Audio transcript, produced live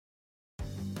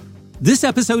This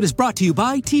episode is brought to you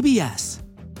by TBS.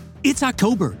 It's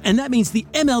October, and that means the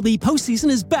MLB postseason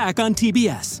is back on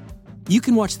TBS. You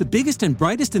can watch the biggest and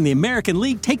brightest in the American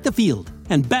League take the field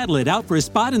and battle it out for a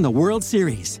spot in the World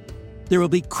Series. There will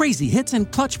be crazy hits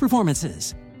and clutch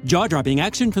performances, jaw-dropping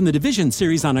action from the Division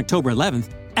Series on October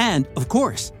 11th, and, of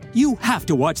course, you have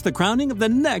to watch the crowning of the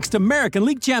next American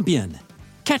League champion.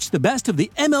 Catch the best of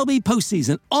the MLB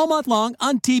postseason all month long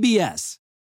on TBS.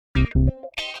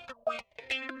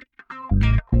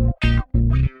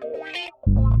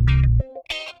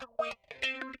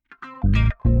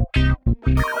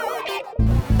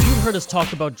 You've heard us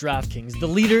talk about DraftKings, the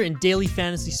leader in daily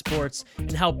fantasy sports,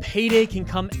 and how payday can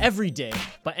come every day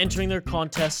by entering their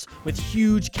contests with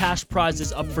huge cash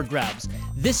prizes up for grabs.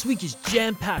 This week is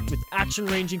jam-packed with action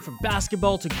ranging from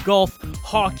basketball to golf,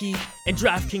 hockey, and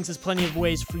DraftKings has plenty of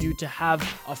ways for you to have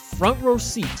a front row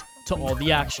seat to all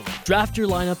the action. Draft your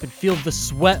lineup and feel the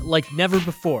sweat like never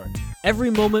before. Every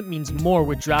moment means more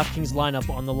with DraftKings lineup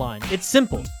on the line. It's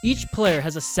simple. Each player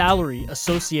has a salary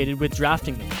associated with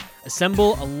drafting them.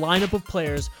 Assemble a lineup of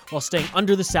players while staying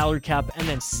under the salary cap and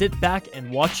then sit back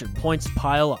and watch your points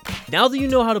pile up. Now that you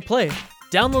know how to play,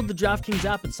 download the DraftKings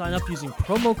app and sign up using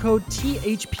promo code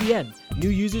THPN. New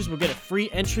users will get a free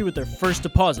entry with their first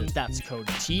deposit. That's code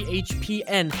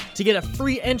THPN to get a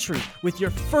free entry with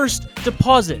your first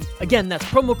deposit. Again, that's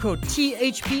promo code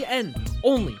THPN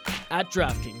only at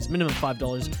DraftKings. Minimum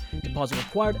 $5 deposit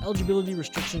required. Eligibility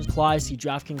restrictions apply. See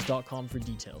DraftKings.com for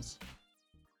details.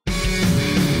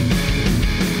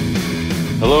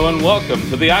 Hello and welcome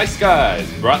to the Ice Guys,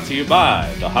 brought to you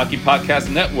by the Hockey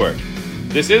Podcast Network.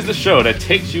 This is the show that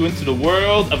takes you into the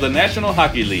world of the National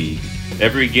Hockey League.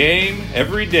 Every game,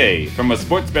 every day, from a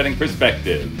sports betting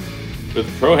perspective.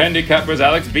 With pro handicappers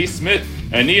Alex B. Smith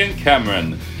and Ian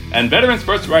Cameron, and veteran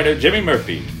sports writer Jimmy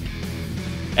Murphy.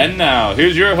 And now,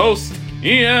 here's your host,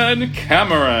 Ian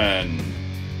Cameron.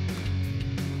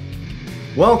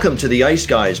 Welcome to the Ice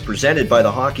Guys, presented by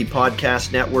the Hockey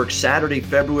Podcast Network. Saturday,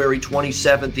 February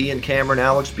 27th, Ian Cameron,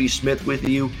 Alex B. Smith with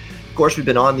you. Of course, we've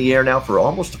been on the air now for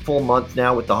almost a full month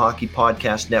now with the Hockey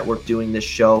Podcast Network doing this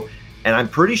show. And I'm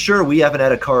pretty sure we haven't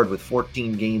had a card with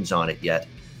 14 games on it yet.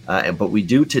 But we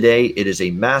do today. It is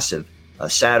a massive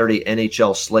Saturday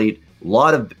NHL slate. A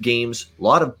lot of games, a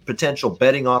lot of potential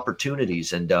betting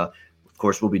opportunities. And, of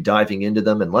course, we'll be diving into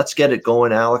them. And let's get it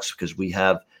going, Alex, because we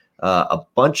have a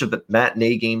bunch of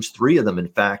matinee games, 3 of them, in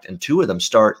fact, and 2 of them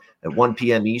start at 1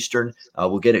 p.m. Eastern.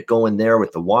 We'll get it going there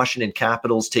with the Washington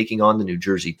Capitals taking on the New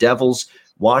Jersey Devils.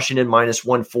 Washington minus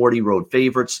 140 road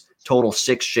favorites, total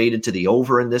 6 shaded to the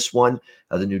over in this one.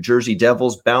 The New Jersey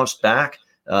Devils bounced back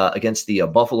against the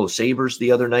Buffalo Sabres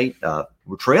the other night.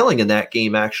 We're trailing in that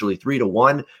game, actually,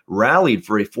 3-1, rallied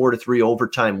for a 4-3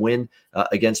 overtime win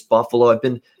against Buffalo. I've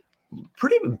been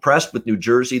pretty impressed with New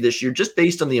Jersey this year, just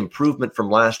based on the improvement from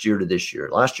last year to this year.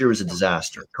 Last year was a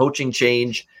disaster. Coaching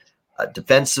change,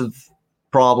 defensive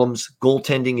problems,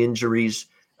 goaltending injuries,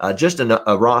 just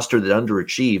a roster that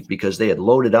underachieved because they had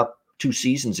loaded up 2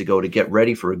 seasons ago to get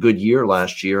ready for a good year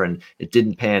last year, and it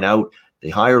didn't pan out. They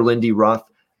hire Lindy Ruff,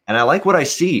 and I like what I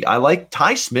see. I like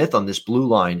Ty Smith on this blue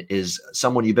line is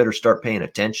someone you better start paying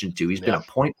attention to. He's been a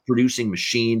point-producing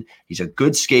machine. He's a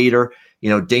good skater. You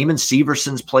know, Damon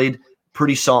Severson's played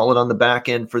pretty solid on the back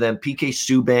end for them. PK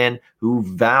Subban, who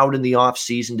vowed in the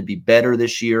offseason to be better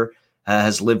this year,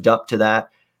 has lived up to that.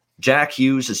 Jack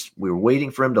Hughes, we were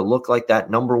waiting for him to look like that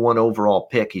number 1 overall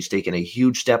pick. He's taken a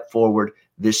huge step forward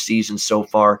this season so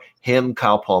far. Him,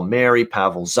 Kyle Palmieri,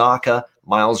 Pavel Zacha,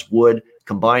 Miles Wood,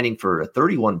 combining for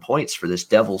 31 points for this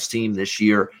Devils team this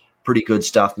year. Pretty good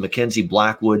stuff. Mackenzie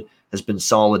Blackwood has been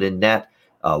solid in net.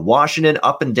 Washington,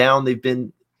 up and down, they've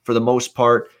been for the most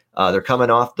part. They're coming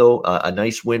off, though, a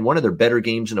nice win, one of their better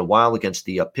games in a while against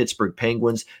the Pittsburgh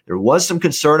Penguins. There was some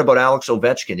concern about Alex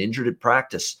Ovechkin, injured at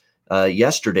practice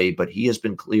yesterday, but he has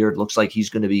been cleared. Looks like he's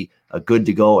going to be good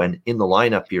to go and in the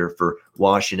lineup here for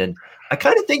Washington. I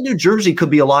kind of think New Jersey could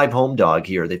be a live home dog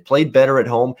here. They've played better at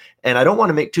home, and I don't want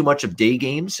to make too much of day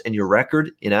games and your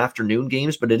record in afternoon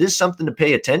games, but it is something to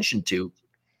pay attention to.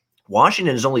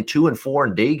 Washington is only 2-4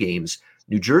 in day games.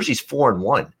 New Jersey's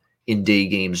 4-1 in day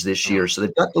games this year, so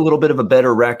they've got a little bit of a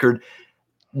better record.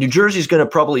 New Jersey's going to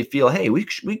probably feel, hey, we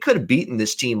could have beaten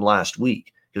this team last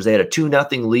week because they had a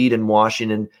 2-0 lead in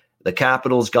Washington. The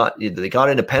Capitals got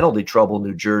into penalty trouble in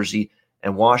New Jersey,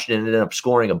 and Washington ended up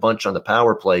scoring a bunch on the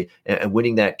power play and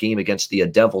winning that game against the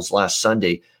Devils last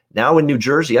Sunday. Now in New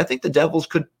Jersey, I think the Devils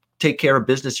could take care of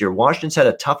business here. Washington's had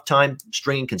a tough time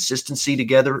stringing consistency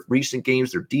together recent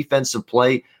games. Their defensive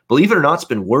play, believe it or not, it's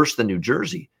been worse than New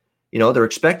Jersey. You know, their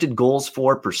expected goals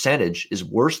for percentage is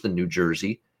worse than New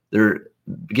Jersey. Their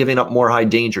giving up more high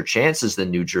danger chances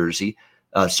than New Jersey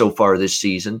so far this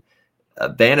season.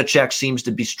 Vanacek seems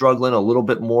to be struggling a little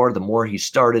bit more the more he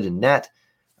started in net.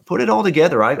 Put it all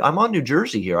together, I'm on New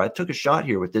Jersey here. I took a shot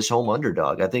here with this home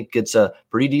underdog. I think it's a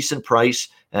pretty decent price,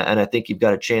 and I think you've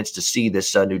got a chance to see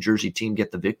this New Jersey team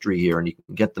get the victory here, and you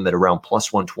can get them at around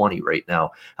plus 120 right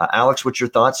now. Alex, what's your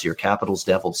thoughts here? Capitals,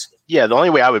 Devils. Yeah, the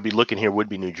only way I would be looking here would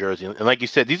be New Jersey. And like you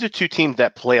said, these are two teams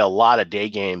that play a lot of day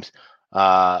games,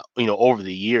 over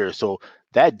the years. So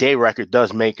that day record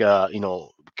does make,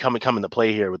 come into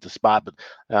play here with the spot. But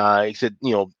like I said,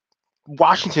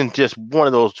 Washington's just one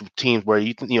of those teams where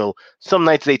some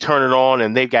nights they turn it on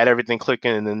and they've got everything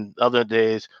clicking, and then other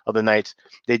nights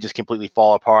they just completely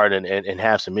fall apart and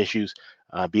have some issues,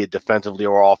 be it defensively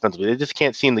or offensively. They just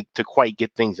can't seem to quite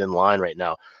get things in line right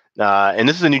now. And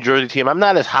this is a New Jersey team. I'm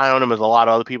not as high on them as a lot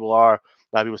of other people are.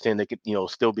 A lot of people saying they could,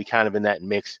 still be kind of in that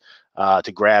mix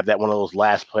to grab that one of those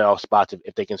last playoff spots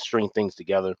if they can string things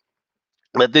together.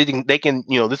 But they can,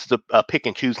 this is a pick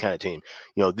and choose kind of team.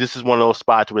 This is one of those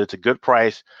spots where it's a good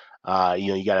price.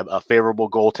 You got a favorable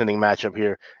goaltending matchup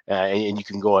here, and you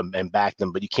can go and back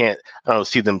them, but you can't,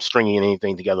 see them stringing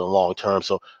anything together long term.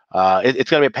 So it's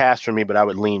going to be a pass for me, but I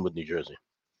would lean with New Jersey.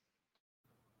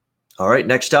 All right,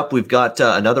 next up, we've got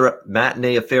another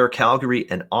matinee affair, Calgary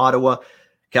and Ottawa.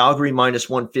 Calgary minus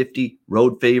 150,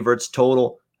 road favorites,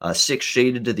 total 6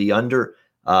 shaded to the under.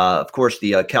 Of course,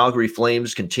 the Calgary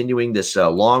Flames continuing this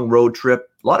long road trip.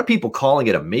 A lot of people calling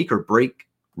it a make or break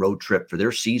road trip for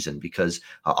their season because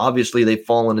obviously they've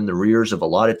fallen in the rears of a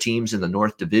lot of teams in the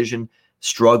North Division,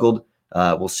 struggled.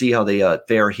 We'll see how they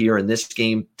fare here in this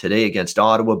game today against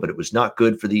Ottawa, but it was not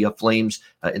good for the Flames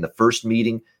in the first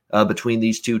meeting between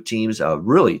these two teams,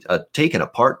 really taken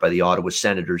apart by the Ottawa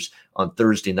Senators on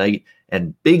Thursday night.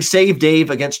 And Big Save Dave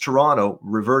against Toronto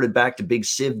reverted back to Big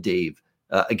Siv Dave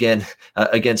again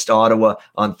against Ottawa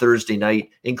on Thursday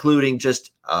night, including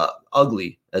just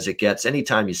ugly as it gets.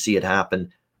 Anytime you see it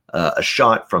happen, a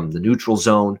shot from the neutral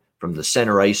zone, from the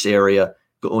center ice area,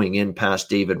 going in past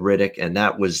David Rittich, and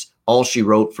that was all she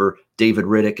wrote for David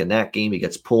Rittich in that game. He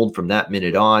gets pulled from that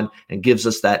minute on and gives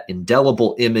us that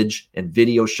indelible image and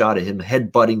video shot of him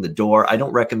headbutting the door. I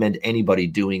don't recommend anybody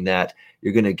doing that.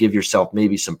 You're going to give yourself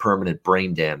maybe some permanent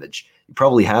brain damage. You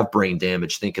probably have brain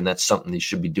damage thinking that's something you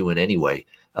should be doing anyway.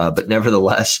 But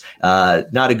nevertheless,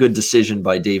 not a good decision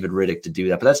by David Rittich to do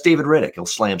that. But that's David Rittich. He'll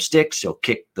slam sticks. He'll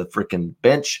kick the freaking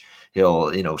bench.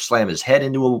 He'll, slam his head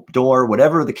into a door,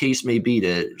 whatever the case may be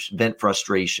to vent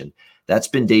frustration. That's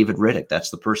been David Rittich. That's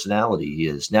the personality he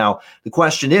is. Now, the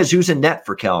question is, who's in net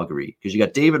for Calgary? Because you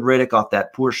got David Rittich off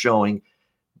that poor showing.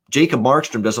 Jacob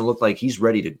Markstrom doesn't look like he's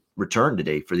ready to return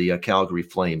today for the Calgary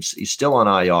Flames. He's still on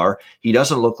IR. He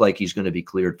doesn't look like he's going to be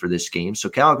cleared for this game. So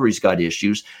Calgary's got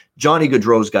issues. Johnny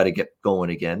Gaudreau's got to get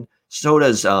going again. So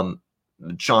does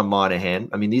Sean Monahan.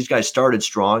 I mean, these guys started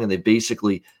strong, and they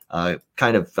basically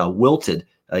kind of wilted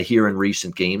here in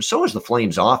recent games. So is the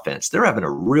Flames offense. They're having a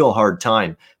real hard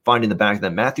time finding the back of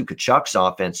that. Matthew Tkachuk's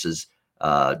offense is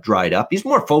dried up. He's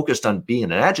more focused on being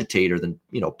an agitator than,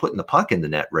 putting the puck in the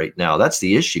net right now. That's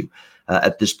the issue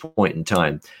at this point in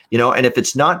time. And if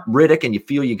it's not Rittich and you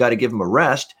feel you got to give him a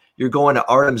rest, you're going to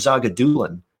Artem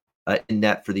Zagadulin in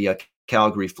net for the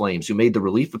Calgary Flames, who made the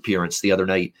relief appearance the other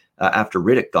night after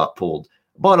Rittich got pulled.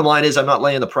 Bottom line is I'm not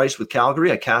laying the price with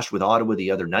Calgary. I cashed with Ottawa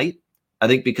the other night. I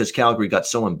think because Calgary got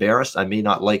so embarrassed, I may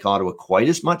not like Ottawa quite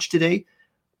as much today,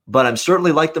 but I'm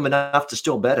certainly like them enough to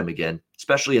still bet them again,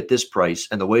 especially at this price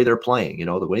and the way they're playing.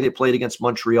 The way they played against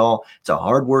Montreal, it's a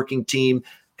hardworking team.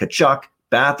 Tkachuk,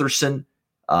 Batherson,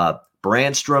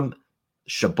 Brandstrom,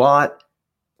 Shabbat,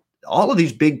 all of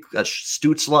these big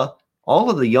Stützle, all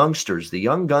of the youngsters, the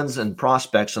young guns and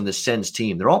prospects on this Sens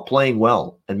team, they're all playing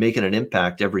well and making an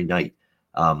impact every night.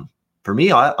 For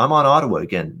me, I'm on Ottawa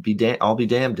again. I'll be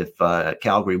damned if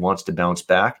Calgary wants to bounce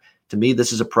back. To me,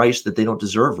 this is a price that they don't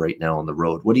deserve right now on the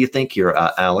road. What do you think here,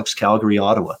 Alex? Calgary,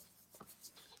 Ottawa.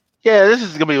 Yeah, this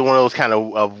is going to be one of those kind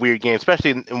of weird games,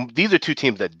 especially these are two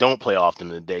teams that don't play often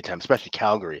in the daytime, especially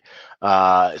Calgary.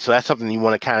 So that's something you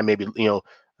want to kind of maybe,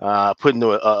 put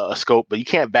into a scope, but you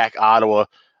can't back Ottawa,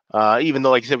 even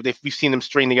though, like I said, we've seen them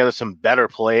string together some better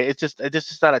play. It's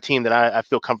just not a team that I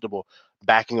feel comfortable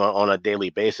backing on a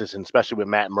daily basis, and especially with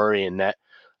Matt Murray in net.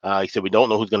 He said we don't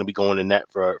know who's going to be going in net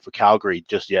for Calgary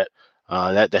just yet.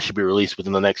 That should be released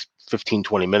within the next 15,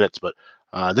 20 minutes. But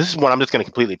this is one I'm just going to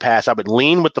completely pass. I would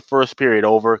lean with the first period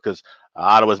over because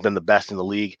Ottawa's been the best in the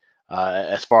league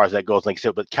as far as that goes. Like I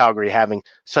said, but Calgary having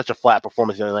such a flat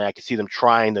performance, I can see them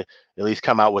trying to at least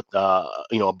come out with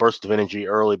a burst of energy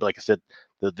early. But like I said,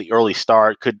 the early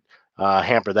start could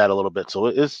hamper that a little bit.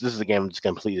 So this is a game I'm just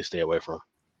going to completely stay away from.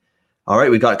 All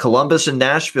right, we got Columbus and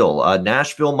Nashville.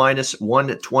 Nashville minus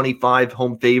 125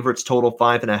 home favorites, total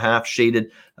 5.5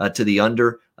 shaded to the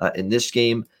under in this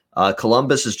game.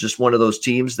 Columbus is just one of those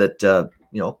teams that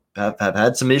have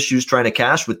had some issues trying to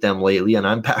cash with them lately, and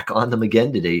I'm back on them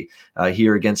again today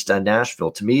here against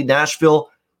Nashville. To me,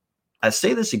 Nashville, I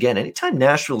say this again, anytime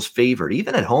Nashville's favored,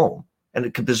 even at home,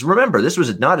 and because remember, this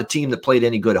was not a team that played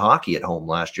any good hockey at home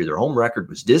last year. Their home record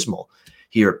was dismal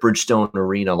here at Bridgestone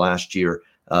Arena last year.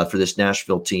 For this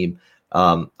Nashville team.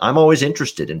 I'm always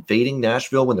interested in fading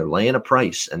Nashville when they're laying a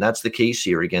price, and that's the case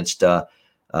here against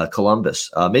Columbus.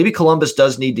 Maybe Columbus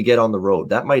does need to get on the road.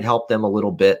 That might help them a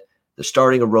little bit. They're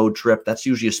starting a road trip. That's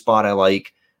usually a spot I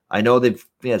like. I know they've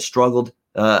struggled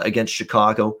against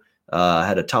Chicago,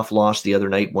 had a tough loss the other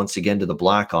night once again to the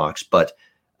Blackhawks, but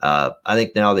I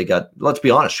think now let's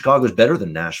be honest, Chicago's better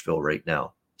than Nashville right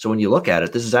now. So when you look at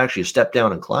it, this is actually a step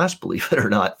down in class, believe it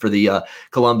or not, for the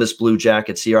Columbus Blue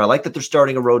Jackets here. I like that they're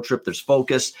starting a road trip. There's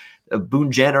focus.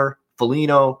 Boone Jenner,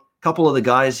 Foligno, a couple of the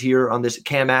guys here on this.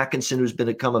 Cam Atkinson, who's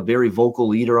become a very vocal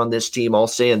leader on this team, all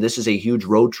saying this is a huge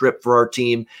road trip for our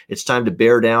team. It's time to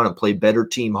bear down and play better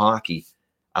team hockey.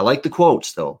 I like the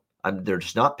quotes, though. They're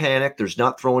just not panicked. There's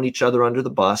not throwing each other under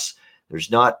the bus. There's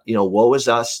not, woe is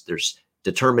us. There's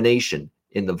determination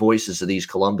in the voices of these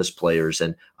Columbus players,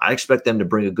 and I expect them to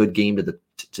bring a good game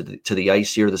to the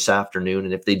ice here this afternoon.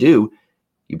 And if they do,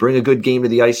 you bring a good game to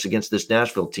the ice against this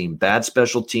Nashville team. Bad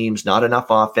special teams, not enough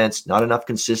offense, not enough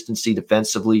consistency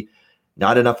defensively,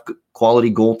 not enough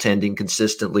quality goaltending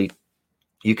consistently.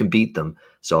 You can beat them.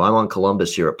 So I'm on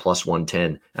Columbus here at plus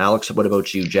 110. Alex, what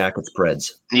about you? Jackets,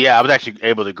 Preds. Yeah, I was actually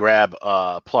able to grab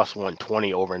plus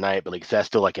 120 overnight, but that's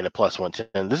still like at a plus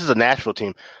 110. This is a Nashville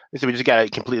team. So we just got to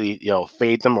completely,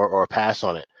 fade them or pass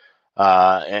on it.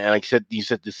 And like you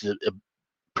said, this is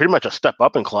pretty much a step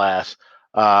up in class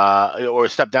or a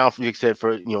step down,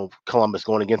 for Columbus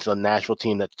going against a Nashville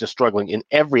team that's just struggling in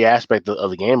every aspect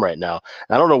of the game right now.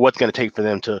 And I don't know what's going to take for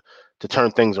them to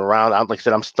turn things around. Like I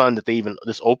said, I'm stunned that they even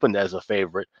this opened as a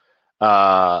favorite.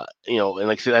 And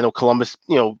like I said, I know Columbus,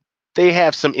 they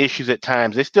have some issues at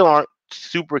times. They still aren't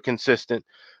super consistent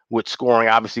with scoring,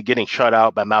 obviously getting shut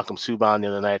out by Malcolm Subban the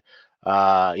other night,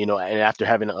 and after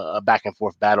having a back and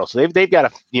forth battle. So they've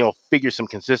got to, figure some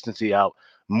consistency out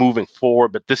moving forward,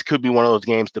 but this could be one of those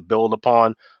games to build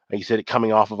upon. Like you said,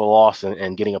 coming off of a loss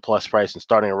and getting a plus price and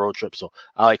starting a road trip. So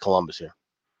I like Columbus here.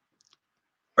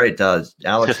 All right,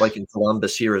 Alex liking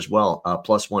Columbus here as well,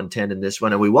 plus 110 in this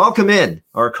one. And we welcome in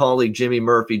our colleague Jimmy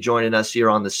Murphy joining us here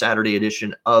on the Saturday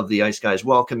edition of the Ice Guys.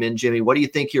 Welcome in, Jimmy. What do you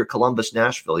think here, Columbus,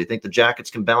 Nashville? You think the Jackets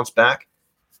can bounce back?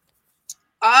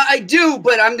 I do,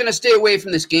 but I'm going to stay away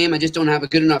from this game. I just don't have a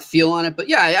good enough feel on it. But,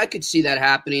 yeah, I could see that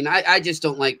happening. I just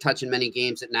don't like touching many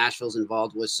games that Nashville's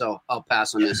involved with, so I'll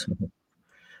pass on this.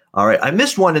 All right. I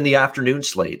missed one in the afternoon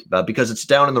slate because it's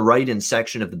down in the right-in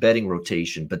section of the betting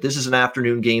rotation. But this is an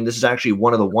afternoon game. This is actually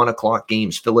one of the 1 o'clock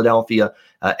games, Philadelphia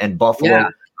and Buffalo. Yeah.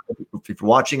 If you're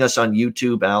watching us on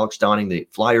YouTube, Alex donning the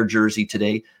Flyer jersey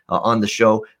today on the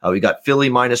show. We got Philly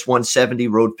minus 170,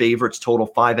 road favorites, total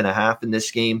 5.5 in this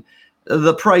game.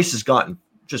 The price has gotten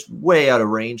just way out of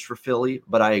range for Philly,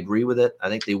 but I agree with it. I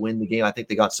think they win the game. I think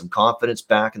they got some confidence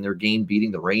back in their game,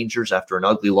 beating the Rangers after an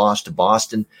ugly loss to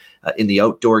Boston in the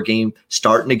outdoor game,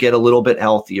 starting to get a little bit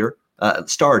healthier.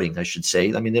 Starting, I should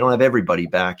say. I mean, they don't have everybody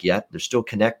back yet. They're still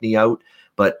Konechny out,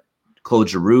 but Claude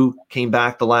Giroux came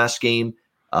back the last game.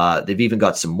 They've even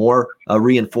got some more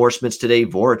reinforcements today.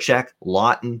 Voracek,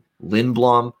 Lawton,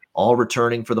 Lindblom, all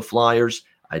returning for the Flyers.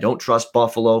 I don't trust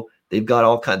Buffalo. They've got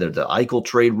all kinds of the Eichel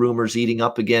trade rumors eating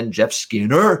up again. Jeff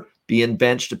Skinner being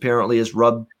benched apparently has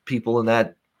rubbed people in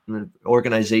that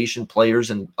organization,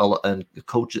 players and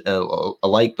coach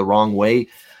alike the wrong way.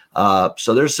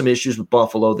 So there's some issues with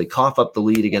Buffalo. They cough up the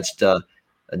lead against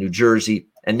New Jersey.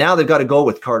 And now they've got to go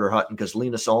with Carter Hutton because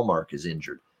Linus Ullmark is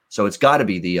injured. So it's got to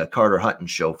be the Carter Hutton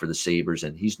show for the Sabres,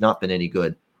 and he's not been any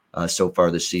good so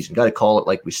far this season. Got to call it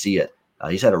like we see it.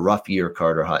 He's had a rough year,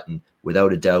 Carter Hutton,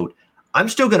 without a doubt. I'm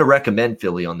still going to recommend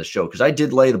Philly on the show because I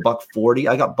did lay the $1.40.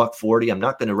 I got $1.40. I'm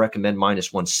not going to recommend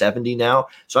minus 170 now.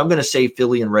 So I'm going to say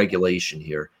Philly in regulation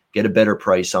here. Get a better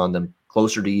price on them,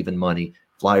 closer to even money.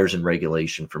 Flyers in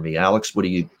regulation for me. Alex, what are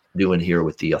you doing here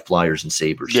with the Flyers and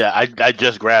Sabres? Yeah, I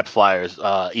just grabbed Flyers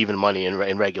even money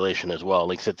in regulation as well.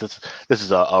 Like I said, this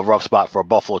is a rough spot for a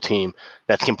Buffalo team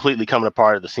that's completely coming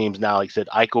apart at the seams now. Like I said,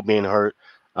 Eichel being hurt,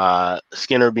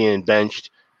 Skinner being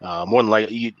benched. More than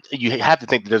likely, you have to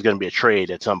think that there's going to be a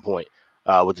trade at some point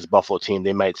with this Buffalo team.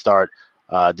 They might start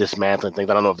dismantling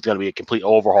things. I don't know if it's going to be a complete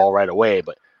overhaul right away,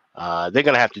 but they're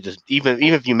going to have to just even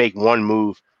if you make one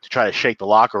move to try to shake the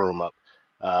locker room up,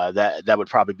 that would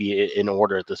probably be in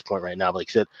order at this point right now. But like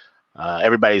I said,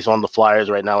 everybody's on the Flyers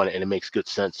right now, and it makes good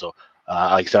sense. So,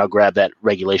 like I said, I'll grab that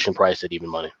regulation price at even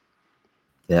money.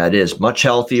 Yeah, it is much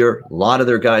healthier. A lot of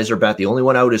their guys are back. The only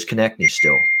one out is Konechny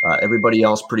still. Everybody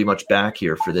else pretty much back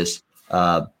here for this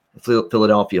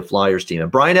Philadelphia Flyers team.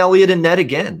 And Brian Elliott in net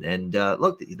again. And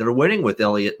look, they're winning with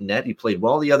Elliott in net. He played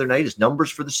well the other night. His numbers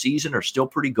for the season are still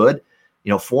pretty good.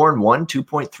 4-1,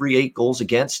 2.38 goals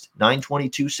against,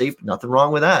 922 save. Nothing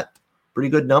wrong with that. Pretty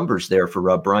good numbers there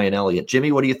for Brian Elliott.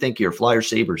 Jimmy, what do you think here? Flyers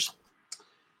Sabres.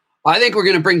 I think we're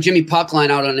going to bring Jimmy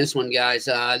Puckline out on this one, guys.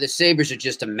 The Sabres are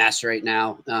just a mess right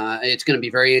now. It's going to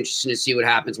be very interesting to see what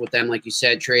happens with them, like you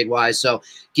said, trade-wise. So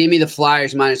give me the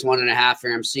Flyers -1.5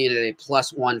 here. I'm seeing it at a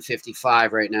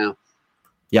 +155 right now.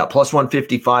 Yeah,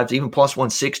 +155, even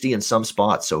 +160 in some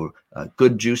spots. So a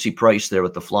good, juicy price there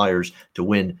with the Flyers to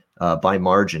win by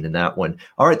margin in that one.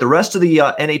 All right, the rest of the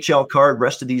NHL card,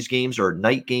 rest of these games are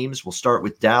night games. We'll start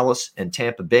with Dallas and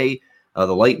Tampa Bay.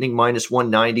 The Lightning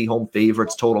 -190, home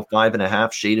favorites, total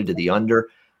 5.5, shaded to the under.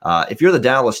 If you're the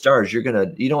Dallas Stars, you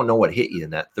don't know what hit you in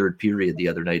that third period the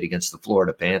other night against the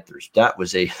Florida Panthers. That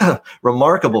was a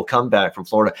remarkable comeback from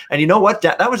Florida. And you know what?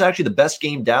 That was actually the best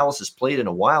game Dallas has played in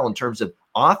a while in terms of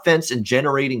offense and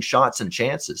generating shots and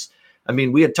chances. I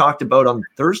mean, we had talked about on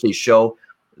Thursday's show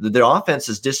that their offense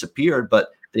has disappeared, but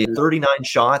they had 39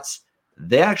 shots.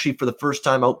 They actually, for the first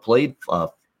time, outplayed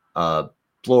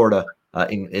Florida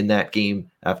in that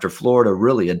game after Florida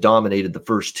really had dominated the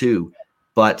first two.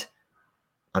 But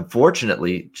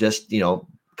unfortunately, just, a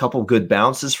couple good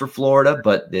bounces for Florida,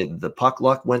 but the puck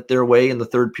luck went their way in the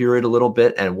third period a little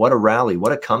bit. And what a rally,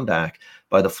 what a comeback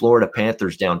by the Florida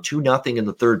Panthers, down 2-0 in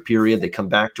the third period. They come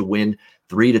back to win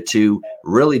 3-2.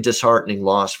 Really disheartening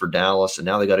loss for Dallas. And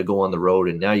now they got to go on the road.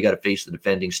 And now you got to face the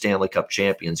defending Stanley Cup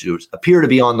champions, who appear to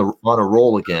be on a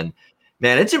roll again.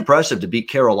 Man, it's impressive to beat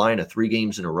Carolina 3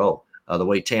 games in a row. The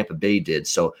way Tampa Bay did.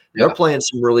 So they're playing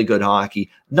some really good hockey.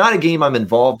 Not a game I'm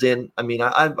involved in. I mean,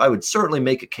 I would certainly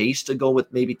make a case to go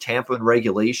with maybe Tampa in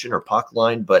regulation or puck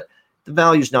line, but the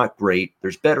value's not great.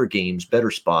 There's better games, better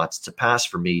spots. It's a pass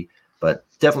for me, but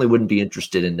definitely wouldn't be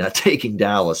interested in taking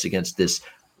Dallas against this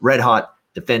red-hot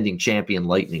defending champion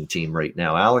Lightning team right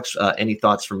now. Alex, any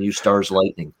thoughts from you, Stars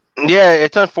Lightning? Yeah,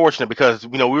 it's unfortunate because,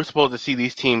 we were supposed to see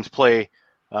these teams play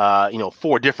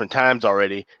 4 different times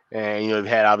already. And, you've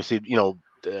had obviously,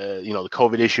 the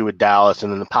COVID issue with Dallas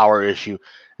and then the power issue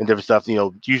and different stuff.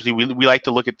 Usually we like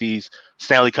to look at these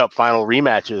Stanley Cup final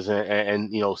rematches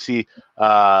and see,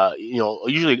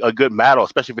 usually a good battle,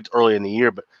 especially if it's early in the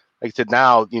year. But like I said,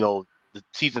 now, the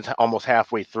season's almost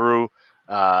halfway through.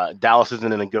 Dallas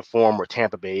isn't in a good form where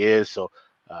Tampa Bay is. So,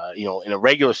 in a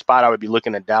regular spot, I would be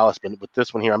looking at Dallas. But with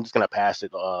this one here, I'm just going to pass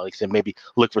it. Like I said, maybe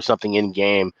look for something in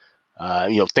game.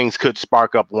 Things could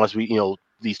spark up once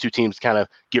these two teams kind of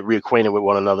get reacquainted with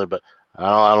one another, but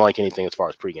I don't like anything as far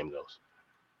as pregame goes.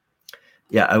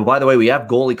 Yeah. And by the way, we have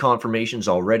goalie confirmations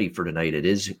already for tonight. It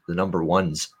is the number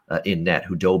ones in net,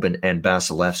 Hudobin and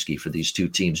Vasilevsky for these two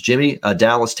teams. Jimmy,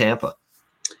 Dallas, Tampa.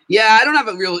 Yeah, I don't have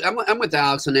a real. I'm with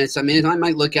Alex on this. I mean, I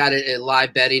might look at it at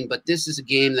live betting, but this is a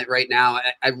game that right now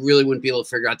I really wouldn't be able to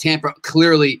figure out. Tampa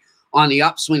clearly on the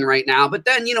upswing right now. But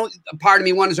then, part of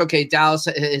me wonders, okay, Dallas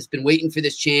has been waiting for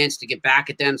this chance to get back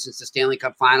at them since the Stanley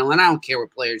Cup final. And I don't care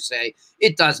what players say.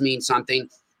 It does mean something.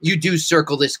 You do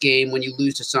circle this game when you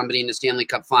lose to somebody in the Stanley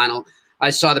Cup final.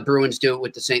 I saw the Bruins do it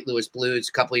with the St. Louis Blues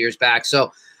a couple of years back.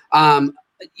 So,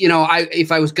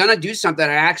 if I was going to do something,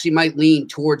 I actually might lean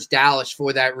towards Dallas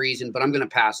for that reason, but I'm going to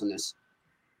pass on this.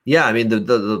 Yeah, I mean,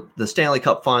 the Stanley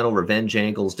Cup final revenge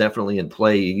angle is definitely in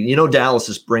play. Dallas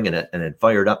is bringing it and it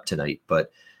fired up tonight,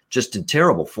 but just in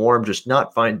terrible form, just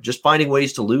finding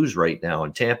ways to lose right now.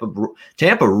 And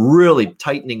Tampa really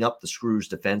tightening up the screws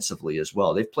defensively as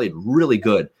well. They've played really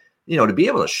good. To be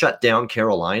able to shut down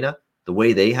Carolina the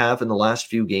way they have in the last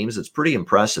few games, it's pretty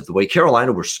impressive. The way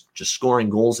Carolina were just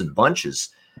scoring goals in bunches,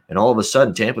 and all of a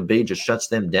sudden Tampa Bay just shuts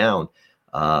them down.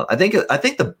 I think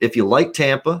if you like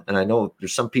Tampa, and I know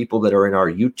there's some people that are in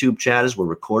our YouTube chat as we're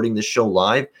recording this show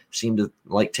live, seem to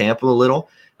like Tampa a little.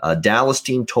 Dallas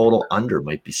team total under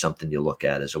might be something you look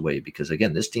at as a way, because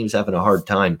again, this team's having a hard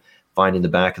time finding the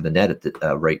back of the net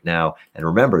right now. And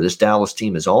remember, this Dallas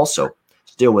team is also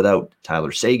still without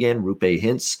Tyler Seguin, Roope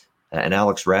Hintz, and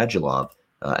Alex Radulov,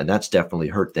 and that's definitely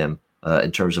hurt them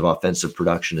in terms of offensive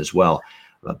production as well.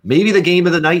 Maybe the game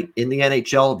of the night in the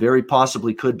NHL, very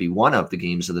possibly could be one of the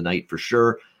games of the night for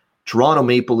sure. Toronto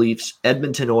Maple Leafs,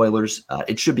 Edmonton Oilers.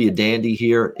 It should be a dandy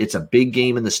here. It's a big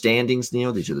game in the standings.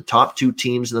 These are the top 2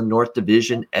 teams in the North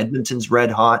Division. Edmonton's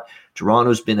red hot.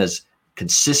 Toronto's been as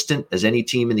consistent as any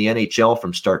team in the NHL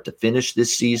from start to finish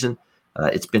this season.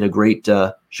 it's been a great,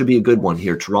 should be a good one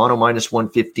here. Toronto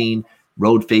 -115,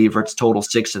 road favorites, total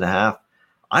 6.5.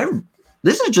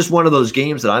 This is just one of those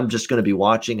games that I'm just going to be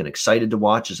watching and excited to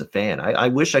watch as a fan. I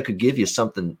wish I could give you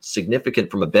something significant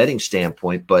from a betting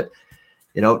standpoint, but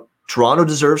Toronto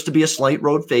deserves to be a slight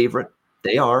road favorite.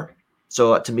 They are.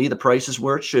 So to me, the price is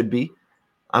where it should be.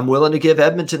 I'm willing to give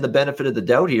Edmonton the benefit of the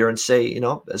doubt here and say,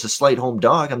 as a slight home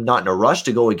dog, I'm not in a rush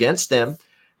to go against them.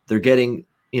 They're getting,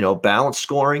 balanced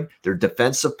scoring. Their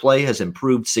defensive play has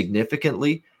improved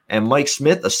significantly. And Mike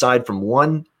Smith, aside from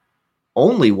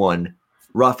only one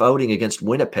rough outing against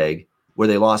Winnipeg, where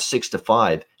they lost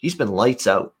 6-5, he's been lights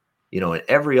out, in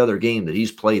every other game that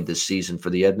he's played this season for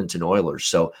the Edmonton Oilers.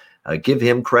 So give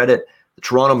him credit. The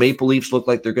Toronto Maple Leafs look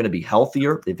like they're going to be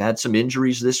healthier. They've had some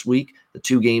injuries this week. The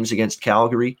 2 games against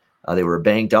Calgary, they were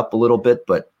banged up a little bit,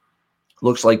 but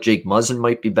looks like Jake Muzzin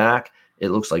might be back. It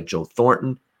looks like Joe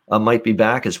Thornton might be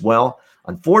back as well.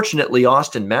 Unfortunately,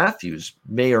 Austin Matthews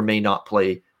may or may not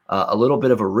play. A little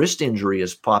bit of a wrist injury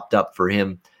has popped up for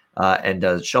him.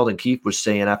 And Sheldon Keefe was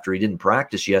saying after he didn't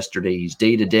practice yesterday, he's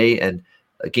day-to-day and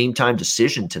a game-time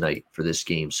decision tonight for this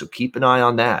game. So keep an eye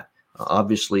on that.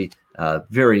 Obviously,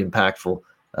 very impactful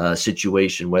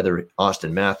situation, whether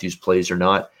Austin Matthews plays or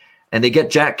not. And they get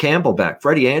Jack Campbell back.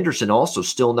 Freddie Anderson also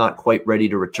still not quite ready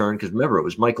to return because remember, it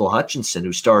was Michael Hutchinson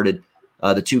who started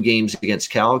the 2 games against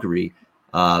Calgary.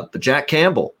 But Jack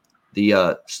Campbell,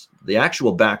 the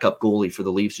actual backup goalie for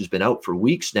the Leafs, who's been out for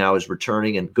weeks now, is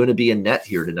returning and going to be in net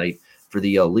here tonight for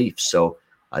the Leafs. So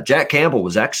Jack Campbell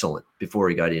was excellent before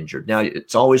he got injured. Now,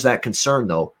 it's always that concern,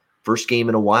 though. First game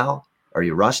in a while. Are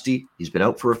you rusty? He's been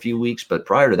out for a few weeks, but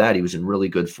prior to that, he was in really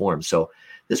good form. So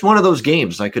this is one of those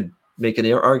games. I could make an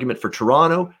argument for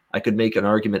Toronto. I could make an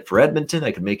argument for Edmonton.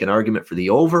 I could make an argument for the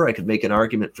over. I could make an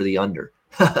argument for the under.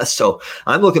 So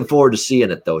I'm looking forward to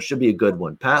seeing it, though. Should be a good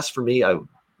one. Pass for me,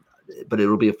 but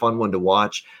it'll be a fun one to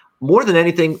watch. More than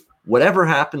anything, whatever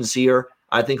happens here,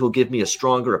 I think will give me a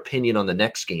stronger opinion on the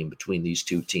next game between these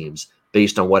 2 teams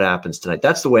based on what happens tonight.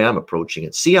 That's the way I'm approaching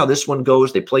it. See how this one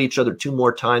goes. They play each other 2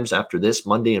 more times after this,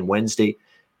 Monday and Wednesday.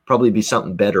 Probably be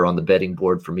something better on the betting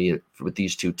board for me with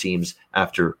these 2 teams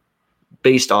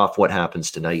based off what happens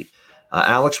tonight.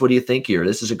 Alex, what do you think here?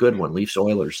 This is a good one, Leafs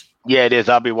Oilers. Yeah, it is.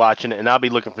 I'll be watching it, and I'll be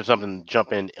looking for something to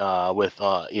jump in with,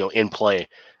 in play.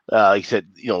 Like you said,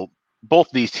 both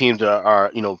of these teams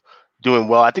are doing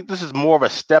well. I think this is more of a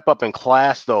step up in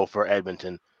class, though, for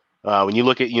Edmonton. When you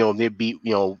look at, they beat,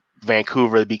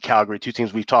 Vancouver, they beat Calgary, 2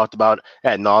 teams we've talked about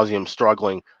ad nauseum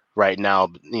struggling right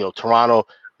now. Toronto,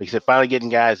 like I said, finally getting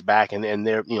guys back, and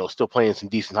they're, still playing some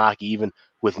decent hockey, even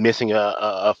with missing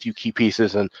a few key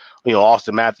pieces. And,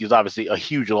 Austin Matthews, obviously a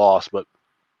huge loss, but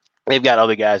they've got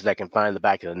other guys that can find the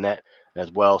back of the net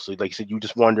as well. So, like I said, you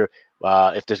just wonder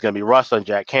if there's going to be rust on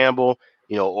Jack Campbell,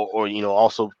 or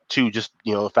also too, just,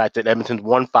 the fact that Edmonton's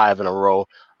won 5 in a row,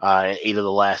 and 8 of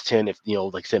the last 10. If,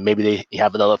 like I said, maybe they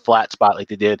have another flat spot like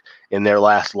they did in their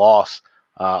last loss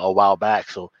a while back.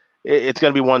 So it's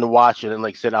going to be one to watch. And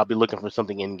like I said, I'll be looking for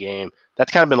something in game.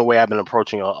 That's kind of been the way I've been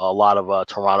approaching a lot of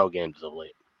Toronto games of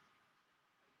late.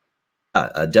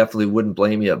 I definitely wouldn't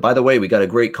blame you. By the way, we got a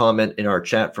great comment in our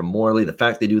chat from Morley. The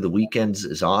fact they do the weekends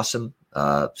is awesome.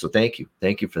 So thank you.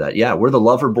 Thank you for that. Yeah, we're the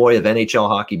lover boy of NHL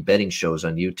hockey betting shows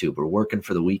on YouTube. We're working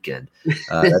for the weekend.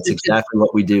 That's exactly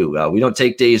what we do. We don't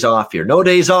take days off here. No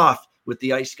days off with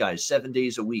the Ice Guys. 7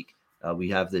 days a week. We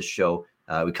have this show.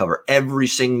 We cover every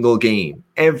single game,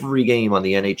 every game on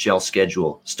the NHL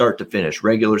schedule, start to finish,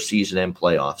 regular season and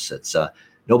playoffs. It's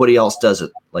nobody else does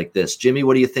it like this. Jimmy,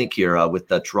 what do you think here with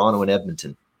Toronto and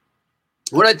Edmonton?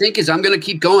 What I think is I'm going to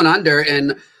keep going under,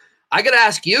 and I got to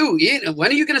ask you, Ian,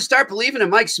 when are you going to start believing in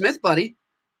Mike Smith, buddy?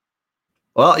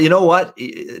 Well, you know what?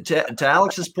 To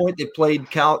Alex's point, they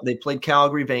played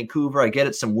Calgary, Vancouver. I get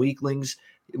it, some weaklings.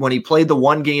 When he played the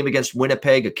one game against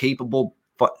Winnipeg, a capable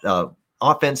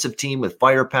offensive team with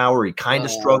firepower, he kind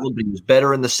of struggled, but he was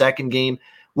better in the second game.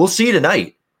 We'll see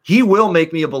tonight. He will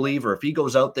make me a believer if he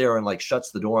goes out there and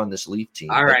shuts the door on this Leaf team.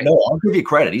 All right. But no, I'll give you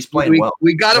credit. He's playing well.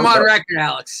 We got him on record,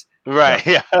 Alex. Right.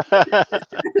 Yeah.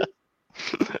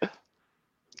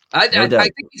 I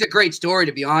think he's a great story,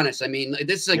 to be honest. I mean,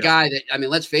 this is a guy that,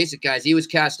 let's face it, guys, he was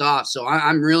cast off. So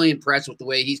I'm really impressed with the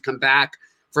way he's come back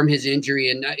from his injury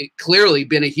and clearly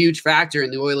been a huge factor in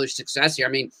the Oilers' success here.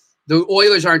 I mean, the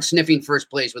Oilers aren't sniffing first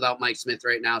place without Mike Smith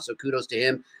right now. So kudos to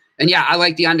him. And yeah, I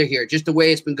like the under here, just the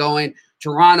way it's been going.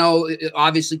 Toronto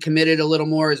obviously committed a little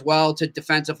more as well to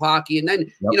defensive hockey. And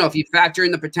then, if you factor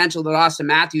in the potential that Austin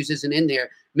Matthews isn't in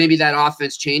there, maybe that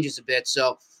offense changes a bit.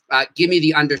 So give me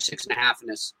the under 6.5 in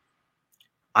this.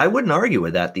 I wouldn't argue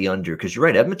with that, the under, because you're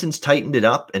right. Edmonton's tightened it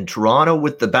up, and Toronto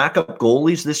with the backup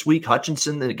goalies this week,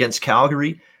 Hutchinson against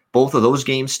Calgary, both of those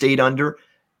games stayed under.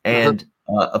 And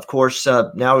of course,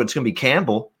 now it's going to be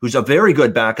Campbell, who's a very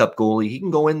good backup goalie. He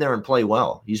can go in there and play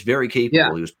well. He's very capable.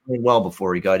 Yeah. He was playing well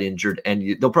before he got injured,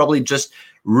 and they'll probably just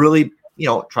really,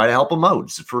 try to help him out.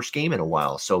 It's the first game in a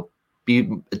while. So be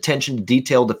attention to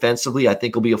detail defensively, I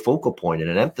think will be a focal point and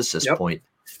an emphasis point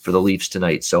for the Leafs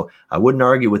tonight. So I wouldn't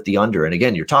argue with the under. And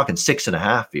again, you're talking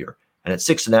 6.5 here. And it's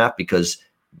 6.5 because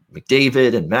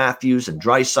McDavid and Matthews and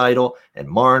Draisaitl and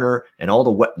Marner and all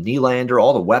the Nylander,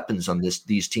 all the weapons on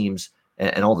these teams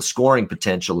and all the scoring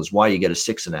potential is why you get a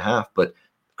 6.5. But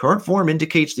current form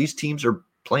indicates these teams are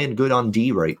playing good on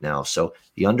D right now. So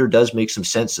the under does make some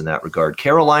sense in that regard.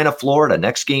 Carolina, Florida,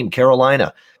 next game,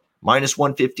 Carolina,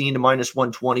 -115 to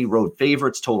 -120, road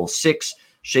favorites, total 6,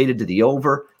 shaded to the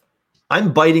over.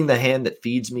 I'm biting the hand that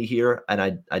feeds me here, and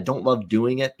I don't love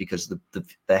doing it because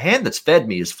the hand that's fed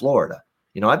me is Florida.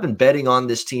 I've been betting on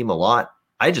this team a lot.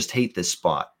 I just hate this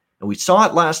spot. And we saw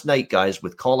it last night, guys,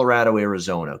 with Colorado,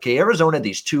 Arizona. Okay, Arizona had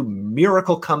these 2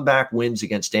 miracle comeback wins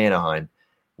against Anaheim.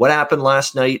 What happened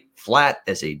last night? Flat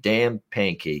as a damn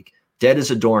pancake. Dead as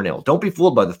a doornail. Don't be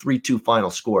fooled by the 3-2 final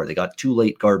score. They got 2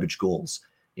 late garbage goals.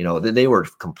 They were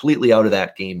completely out of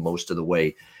that game most of the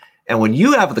way. And when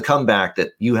you have the comeback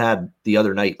that you had the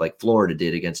other night, like Florida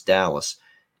did against Dallas,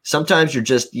 sometimes you're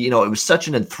just, it was such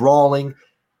an enthralling,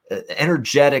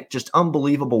 energetic, just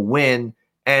unbelievable win.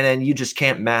 And then you just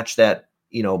can't match that,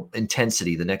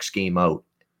 intensity the next game out.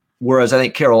 Whereas I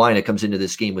think Carolina comes into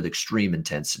this game with extreme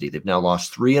intensity. They've now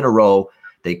lost 3 in a row.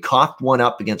 They coughed one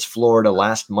up against Florida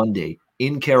last Monday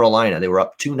in Carolina. They were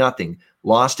up 2-0,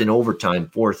 lost in overtime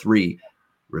 4-3.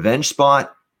 Revenge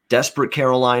spot, desperate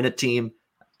Carolina team.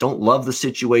 Don't love the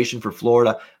situation for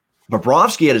Florida.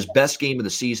 Bobrovsky had his best game of the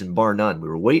season, bar none. We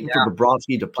were waiting for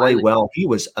Bobrovsky to play well. He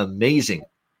was amazing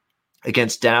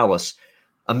against Dallas.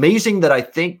 Amazing that I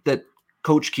think that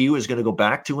Coach Q is going to go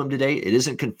back to him today. It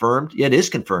isn't confirmed. Yeah, it is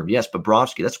confirmed. Yes,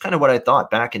 Bobrovsky. That's kind of what I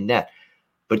thought back in net.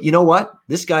 But you know what?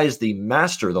 This guy is the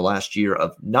master the last year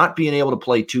of not being able to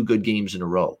play 2 good games in a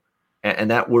row. And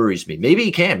that worries me. Maybe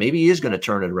he can. Maybe he is going to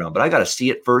turn it around. But I got to see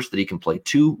it first that he can play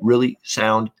 2 really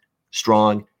sound,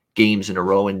 strong games in a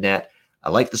row in net.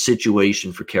 I like the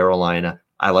situation for Carolina.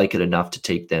 I like it enough to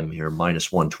take them here,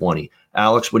 -120.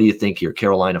 Alex, what do you think here?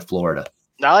 Carolina, Florida.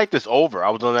 I like this over. I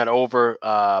was on that over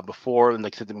before, and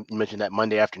like you mentioned that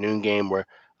Monday afternoon game where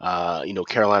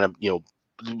Carolina,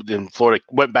 then Florida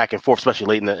went back and forth,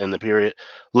 especially late in the period,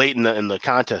 late in the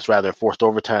contest rather, forced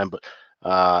overtime. But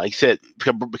like I said,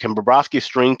 can Bobrovsky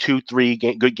string 2-3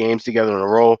 good games together in a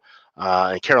row?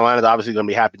 And Carolina's obviously going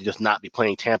to be happy to just not be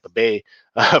playing Tampa Bay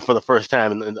for the first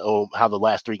time and how the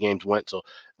last 3 games went. So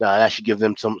that should give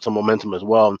them some momentum as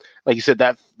well. And like you said,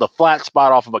 that the flat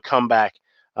spot off of a comeback,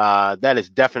 that is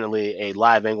definitely a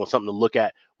live angle, something to look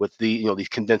at with these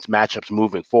condensed matchups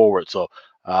moving forward. So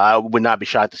I would not be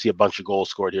shocked to see a bunch of goals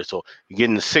scored here. So you're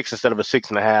getting the 6 instead of a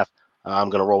 6.5. I'm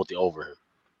going to roll with the over.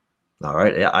 All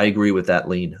right. Yeah, I agree with that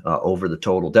lean over the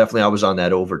total. Definitely, I was on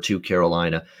that over to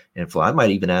Carolina. And I might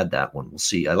even add that one. We'll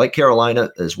see. I like Carolina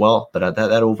as well, but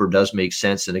that over does make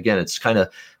sense. And again, it's kind of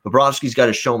Bobrovsky's got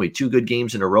to show me 2 good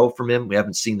games in a row from him. We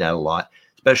haven't seen that a lot,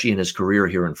 especially in his career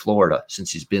here in Florida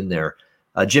since he's been there.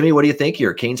 Jimmy, what do you think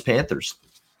here? Canes, Panthers.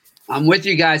 I'm with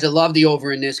you guys. I love the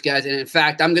over in this, guys. And in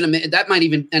fact, that might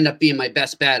even end up being my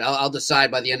best bet. I'll decide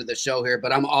by the end of the show here,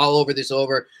 but I'm all over this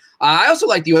over. I also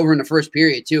like the over in the first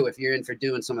period, too, if you're in for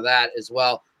doing some of that as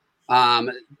well.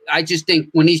 I just think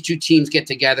when these 2 teams get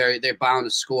together, they're bound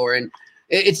to score. And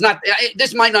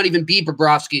this might not even be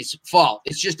Bobrovsky's fault.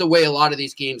 It's just the way a lot of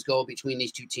these games go between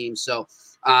these 2 teams. So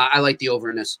I like the over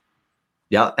in this.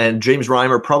 Yeah, and James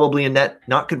Reimer probably in net,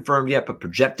 not confirmed yet, but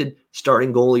projected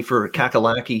starting goalie for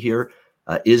Kakalaki here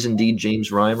is indeed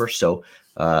James Reimer. So,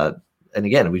 and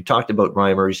again, we've talked about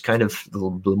Reimer. He's kind of,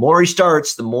 the more he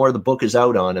starts, the more the book is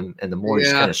out on him, and the more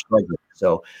he's kind of struggling.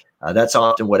 So that's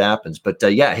often what happens. But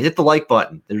hit the like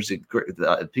button. There's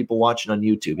people watching on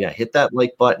YouTube. Yeah, hit that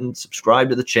like button. Subscribe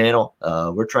to the channel.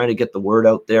 We're trying to get the word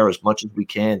out there as much as we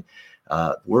can.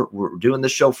 We're doing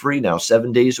this show free now,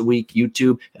 7 days a week,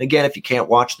 YouTube. And again, if you can't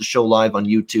watch the show live on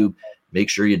YouTube, make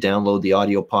sure you download the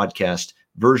audio podcast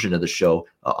version of the show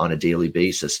on a daily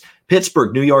basis.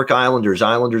 Pittsburgh, New York Islanders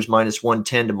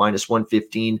 -110 to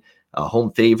 -115.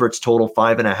 Home favorites, total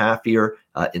 5.5 here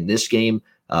in this game.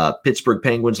 Pittsburgh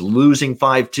Penguins losing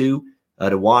 5-2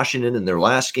 to Washington in their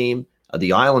last game.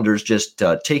 The Islanders just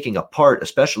taking apart,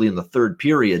 especially in the third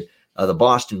period, the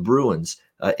Boston Bruins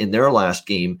in their last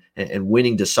game and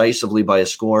winning decisively by a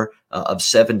score of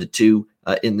 7-2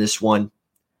 in this one.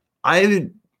 I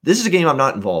this is a game I'm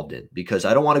not involved in because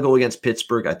I don't want to go against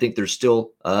Pittsburgh. I think there's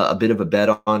still a bit of a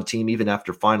bet on team, even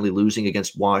after finally losing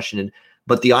against Washington.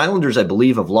 But the Islanders, I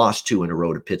believe, have lost 2 in a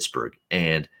row to Pittsburgh.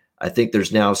 And I think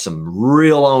there's now some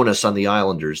real onus on the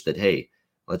Islanders that, hey,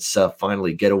 let's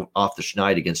finally get off the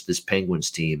schneid against this Penguins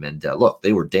team. And look,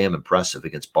 they were damn impressive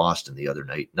against Boston the other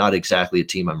night. Not exactly a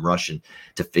team I'm rushing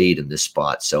to fade in this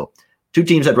spot. So 2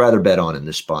 teams I'd rather bet on in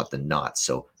this spot than not.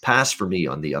 So pass for me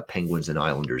on the Penguins and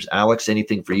Islanders. Alex,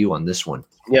 anything for you on this one?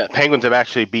 Yeah, Penguins have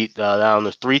actually beat the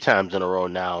Islanders 3 times in a row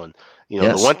now. And,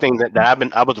 the one thing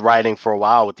that I was riding for a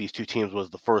while with these 2 teams was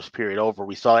the first period over.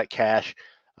 We saw that cash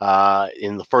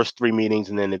in the first 3 meetings,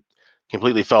 and then it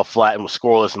completely fell flat and was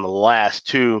scoreless in the last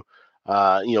 2.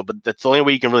 But that's the only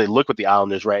way you can really look with the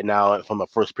Islanders right now from a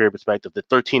first period perspective. They're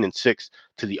 13-6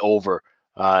 to the over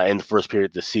in the first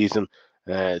period this season.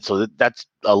 So that's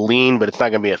a lean, but it's not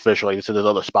going to be official. Like I said, there's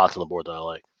other spots on the board that I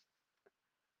like.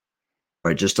 All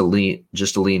right, just a lean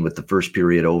with the first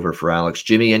period over for Alex.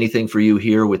 Jimmy, anything for you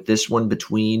here with this one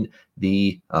between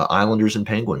the Islanders and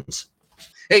Penguins?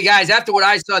 Hey, guys, after what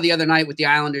I saw the other night with the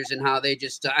Islanders and how they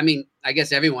just I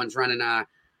guess everyone's running a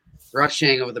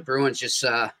rushing over the Bruins, just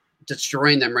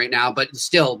destroying them right now. But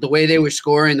still, the way they were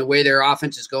scoring, the way their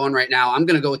offense is going right now, I'm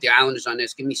going to go with the Islanders on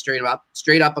this. Give me straight up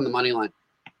on the money line.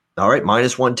 All right,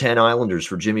 -110 Islanders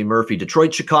for Jimmy Murphy.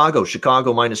 Detroit, Chicago.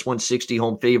 Chicago -160,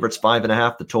 home favorites,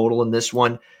 5.5 the total in this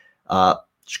one.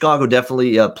 Chicago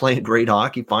definitely playing great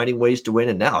hockey, finding ways to win.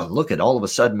 And now look at all of a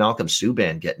sudden Malcolm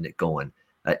Subban getting it going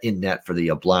in net for the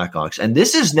Blackhawks. And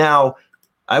this is now,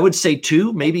 I would say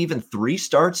 2, maybe even 3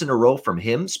 starts in a row from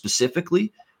him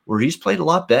specifically, where he's played a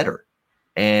lot better.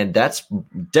 And that's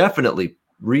definitely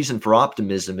reason for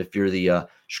optimism if you're the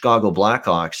Chicago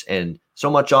Blackhawks. And so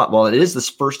much, well, it is the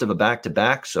first of a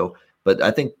back-to-back. So, but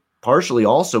I think partially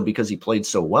also because he played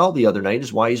so well the other night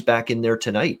is why he's back in there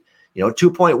tonight.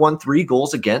 2.13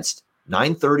 goals against,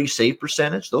 .930 save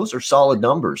percentage. Those are solid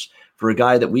numbers for a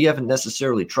guy that we haven't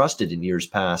necessarily trusted in years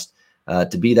past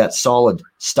to be that solid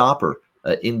stopper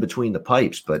in between the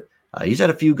pipes. But he's had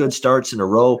a few good starts in a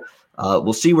row.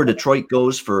 We'll see where Detroit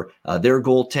goes for their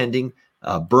goaltending.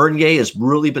 Bernier has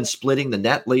really been splitting the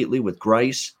net lately with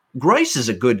Greiss. Greiss is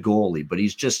a good goalie, but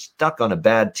he's just stuck on a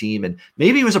bad team. And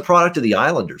maybe he was a product of the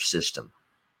Islanders system.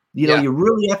 You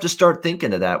really have to start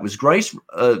thinking of that. Was Greiss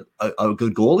a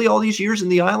good goalie all these years in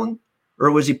the Island?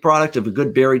 Or was he product of a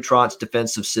good Barry Trotz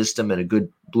defensive system and a good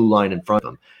blue line in front of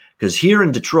him? Because here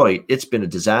in Detroit, it's been a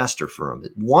disaster for him.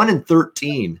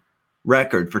 1-13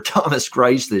 record for Thomas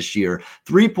Greiss this year.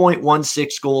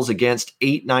 3.16 goals against,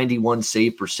 .891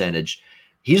 save percentage.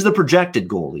 He's the projected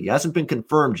goalie. He hasn't been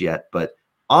confirmed yet, but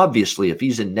obviously, if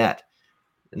he's in net,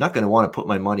 I'm not going to want to put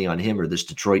my money on him or this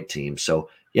Detroit team. So,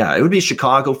 yeah, it would be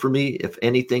Chicago for me, if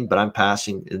anything, but I'm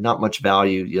passing. Not much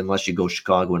value unless you go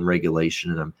Chicago in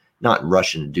regulation, and I'm not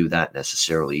rushing to do that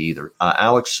necessarily either.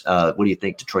 Alex, what do you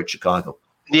think, Detroit, Chicago?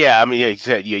 Yeah,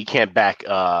 you can't back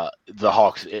the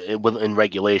Hawks in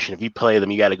regulation. If you play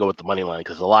them, you got to go with the money line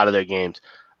because a lot of their games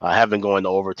have been going to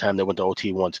overtime. They went to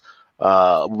OT once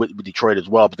with Detroit as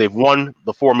well, but they've won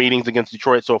the 4 meetings against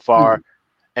Detroit so far. Mm-hmm.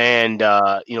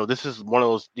 And, this is one of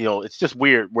those, it's just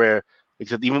weird where,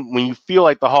 except even when you feel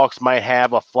like the Hawks might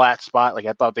have a flat spot, like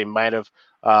I thought they might have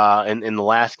in the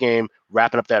last game,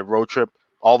 wrapping up that road trip,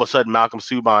 all of a sudden Malcolm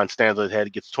Subban stands on his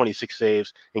head, gets 26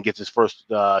 saves, and gets his first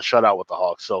shutout with the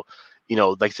Hawks. So,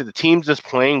 like I said, the team's just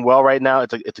playing well right now.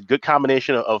 It's a good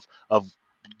combination of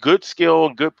good skill,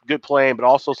 good playing, but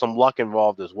also some luck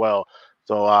involved as well.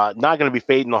 So not going to be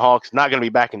fading the Hawks, not going to be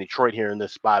back in Detroit here in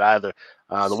this spot either.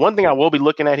 The one thing I will be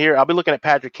looking at here, I'll be looking at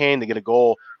Patrick Kane to get a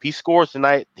goal. If he scores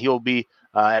tonight, he'll be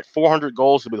at 400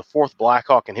 goals. He'll be the 4th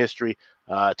Blackhawk in history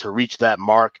to reach that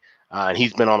mark. And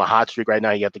he's been on a hot streak right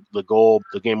now. He got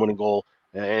the game-winning goal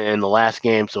in the last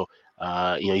game. So,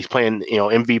 he's playing,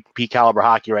 MVP caliber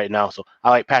hockey right now. So I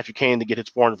like Patrick Kane to get his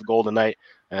 400th goal tonight,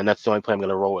 and that's the only play I'm going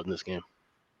to roll with in this game.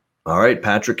 All right,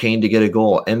 Patrick Kane to get a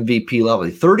goal, MVP level,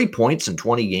 30 points in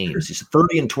 20 games. He's a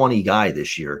 30-20 guy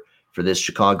this year for this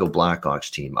Chicago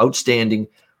Blackhawks team. Outstanding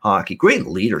hockey, great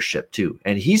leadership too.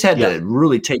 And he's had to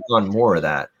really take on more of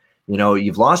that.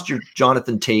 You've lost your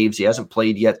Jonathan Toews. He hasn't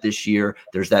played yet this year.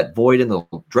 There's that void in the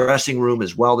dressing room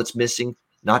as well that's missing.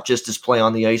 Not just his play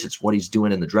on the ice, it's what he's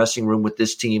doing in the dressing room with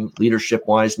this team,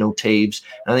 leadership-wise, no Toews.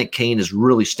 And I think Kane has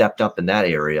really stepped up in that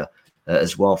area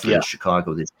as well for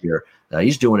Chicago this year.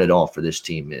 He's doing it all for this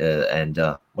team. And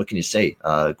what can you say?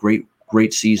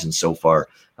 Great season so far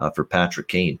for Patrick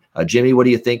Kane. Jimmy, what do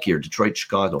you think here? Detroit,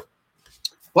 Chicago.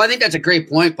 Well, I think that's a great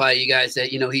point by you guys that,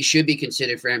 he should be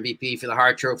considered for MVP for the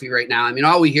Hart Trophy right now. I mean,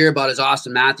 all we hear about is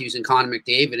Austin Matthews and Connor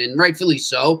McDavid, and rightfully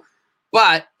so.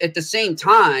 But at the same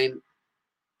time,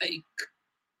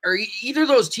 or either of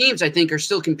those teams, I think, are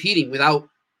still competing without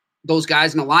those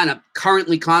guys in the lineup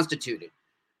currently constituted.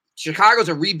 Chicago's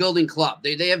a rebuilding club.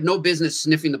 They have no business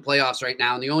sniffing the playoffs right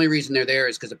now, and the only reason they're there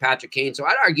is because of Patrick Kane. So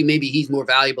I'd argue maybe he's more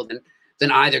valuable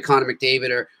than either Connor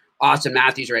McDavid or Austin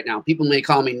Matthews right now. People may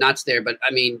call me nuts there, but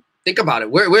I mean, think about it.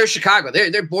 Where's Chicago?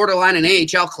 They're borderline an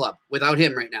AHL club without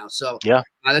him right now. So yeah,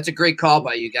 that's a great call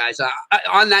by you guys.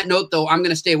 On that note, though, I'm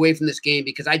going to stay away from this game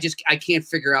because I can't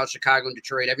figure out Chicago and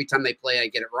Detroit. Every time they play, I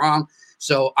get it wrong.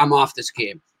 So I'm off this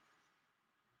game.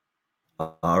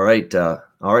 All right.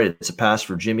 It's a pass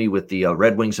for Jimmy with the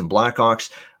Red Wings and Blackhawks.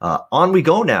 On we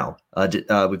go now.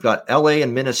 We've got LA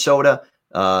and Minnesota.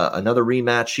 Another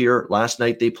rematch here. Last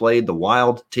night they played the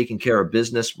Wild, taking care of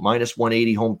business,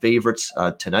 -180 home favorites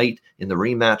tonight in the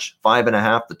rematch.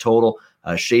 5.5 the total,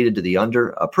 shaded to the under.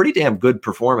 A pretty damn good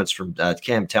performance from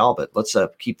Cam Talbot. Let's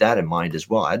keep that in mind as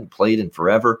well. I hadn't played in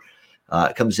forever.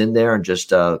 Comes in there and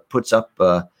just puts up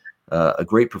a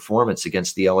great performance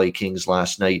against the LA Kings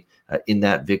last night in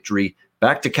that victory.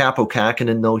 Back to Kaapo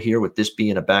Kähkönen, though, here with this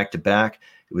being a back-to-back.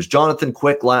 It was Jonathan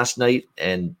Quick last night,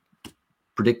 and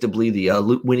predictably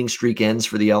the winning streak ends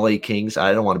for the LA Kings.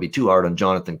 I don't want to be too hard on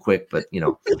Jonathan Quick, but,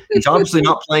 he's obviously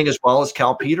not playing as well as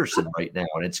Cal Peterson right now,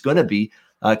 and it's going to be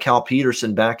Cal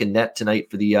Peterson back in net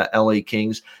tonight for the LA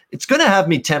Kings. It's going to have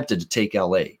me tempted to take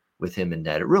LA with him in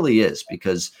net. It really is,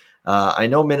 because I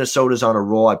know Minnesota's on a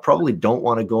roll. I probably don't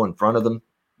want to go in front of them,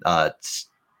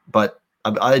 but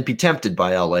I'd be tempted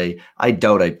by LA. I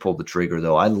doubt I'd pull the trigger,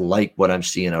 though. I like what I'm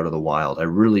seeing out of the Wild. I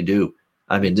really do.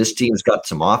 I mean, this team's got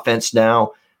some offense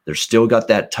now. They're still got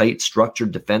that tight,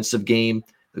 structured defensive game.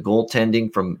 The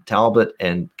goaltending from Talbot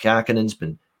and Kähkönen's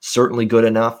been certainly good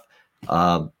enough.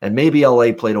 And maybe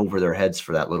LA played over their heads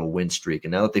for that little win streak.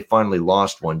 And now that they finally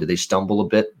lost one, do they stumble a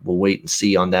bit? We'll wait and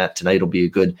see on that. Tonight will be a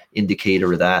good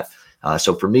indicator of that.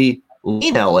 So for me,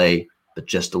 lean LA, but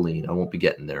just a lean. I won't be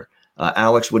getting there.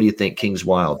 Alex, what do you think, Kings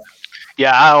Wild?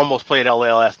 Yeah, I almost played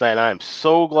LA last night, and I'm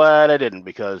so glad I didn't,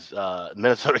 because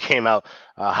Minnesota came out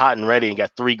hot and ready and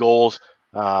got 3 goals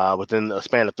within a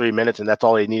span of 3 minutes, and that's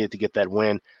all they needed to get that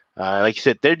win. Like you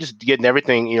said, they're just getting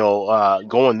everything,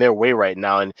 going their way right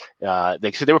now. And like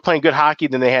I said, they were playing good hockey.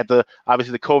 Then they had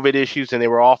obviously the COVID issues, and they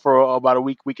were off for about a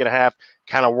week and a half.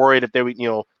 Kind of worried if they would,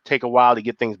 take a while to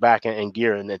get things back in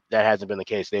gear, and that hasn't been the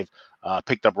case. They've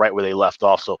picked up right where they left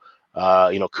off. So,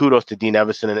 kudos to Dean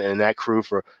Evason and that crew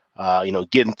for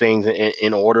getting things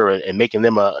in order and making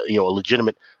them a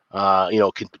legitimate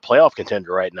playoff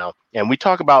contender right now. And we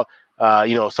talk about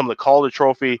some of the Calder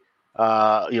Trophy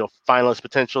finalists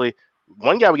potentially.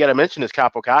 One guy we got to mention is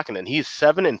Kaapo Kähkönen. He's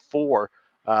 7-4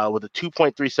 with a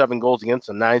 2.37 goals against,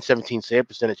 a .917 save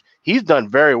percentage. He's done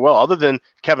very well. Other than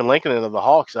Kevin Lankinen of the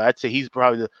Hawks, I'd say he's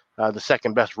probably the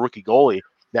second best rookie goalie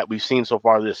that we've seen so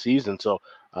far this season. So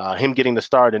him getting the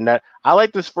start in that, I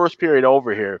like this first period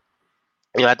over here.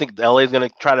 I think LA is going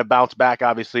to try to bounce back,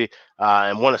 obviously,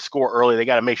 and want to score early. They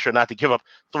got to make sure not to give up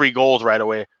 3 goals right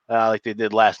away like they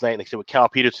did last night. Like I said, with Cal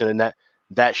Peterson, and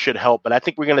that should help. But I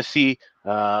think we're going to see,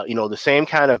 the same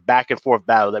kind of back and forth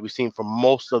battle that we've seen for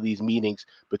most of these meetings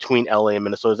between LA and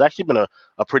Minnesota. It's actually been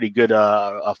a pretty good,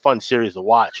 a fun series to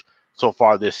watch so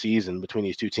far this season between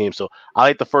these two teams. So I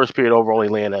like the first period over, only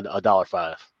laying at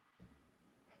 $1.05.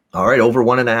 All right, over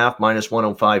 1.5,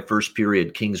 -105 first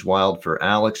period, Kings Wild for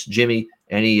Alex. Jimmy,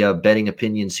 any betting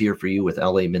opinions here for you with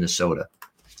LA, Minnesota?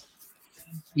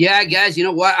 Yeah, guys, you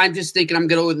know what? I'm just thinking I'm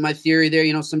going to go with my theory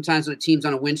there. Sometimes when a team's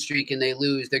on a win streak and they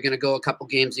lose, they're going to go a couple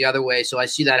games the other way. So I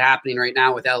see that happening right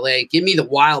now with LA. Give me the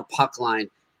Wild puck line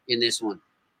in this one.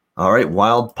 All right,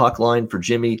 Wild puck line for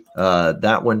Jimmy.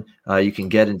 That one you can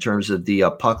get in terms of the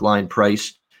puck line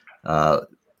price.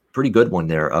 Pretty good one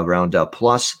there, around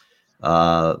plus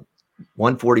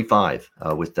 145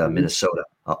 with Minnesota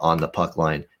on the puck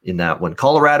line in that one.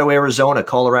 Colorado, Arizona.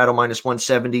 Colorado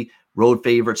 -170. Road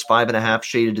favorites, 5.5,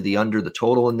 shaded to the under the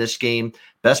total in this game.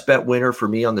 Best bet winner for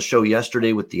me on the show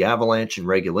yesterday with the Avalanche in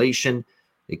regulation.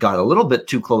 It got a little bit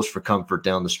too close for comfort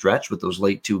down the stretch with those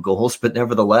late 2 goals, but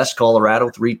nevertheless, Colorado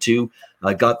 3-2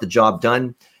 got the job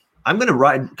done. I'm going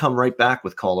to come right back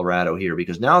with Colorado here,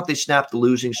 because now that they snapped the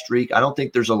losing streak, I don't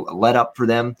think there's a let up for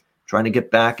them trying to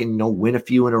get back and win a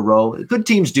few in a row. Good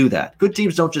teams do that. Good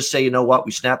teams don't just say, you know what,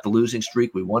 we snapped the losing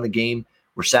streak, we won a game,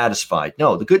 we're satisfied.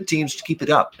 No, the good teams keep it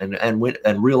up and win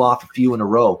and reel off a few in a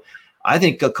row. I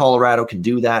think Colorado can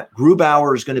do that.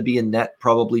 Grubauer is going to be in net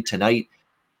probably tonight.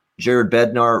 Jared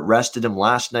Bednar rested him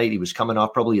last night. He was coming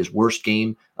off probably his worst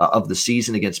game of the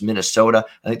season against Minnesota.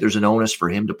 I think there's an onus for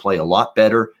him to play a lot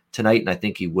better tonight, and I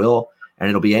think he will. And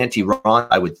it'll be Antti Raanta,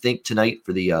 I would think, tonight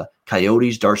for the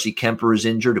Coyotes. Darcy Kemper is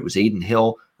injured. It was Aiden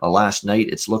Hill last night.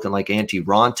 It's looking like Antti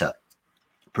Raanta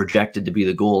projected to be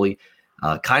the goalie.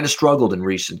 Kind of struggled in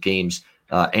recent games.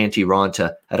 Antti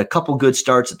Raanta had a couple good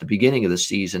starts at the beginning of the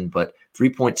season, but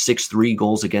 3.63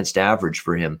 goals against average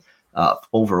for him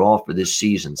overall for this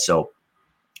season. So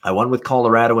I won with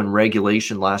Colorado in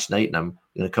regulation last night, and I'm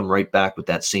going to come right back with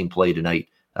that same play tonight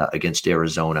against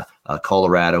Arizona.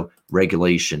 Colorado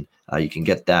regulation. You can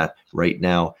get that right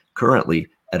now currently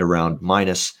at around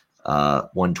minus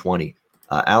 120.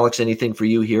 Alex, anything for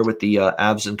you here with the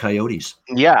Avs and Coyotes?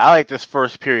 Yeah, I like this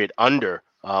first period under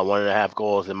 1.5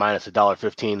 goals and minus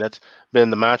 $1.15. That's been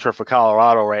the mantra for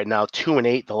Colorado right now.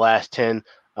 2-8 the last 10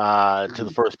 to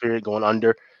the first period going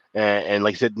under. And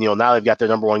like I said, now they've got their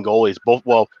number one goalies.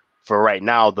 For right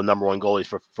now, the number one goalies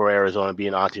for Arizona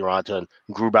being Antti Raanta and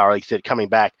Grubauer, like I said, coming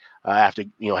back after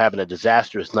having a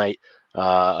disastrous night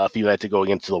a few nights ago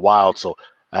against the Wild. So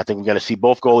I think we're going to see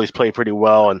both goalies play pretty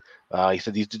well. And he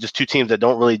said these are just two teams that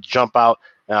don't really jump out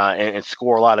and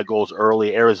score a lot of goals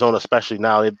early. Arizona, especially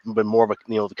now, they've been more of a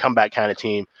the comeback kind of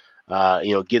team,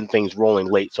 getting things rolling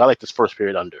late. So I like this first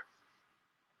period under.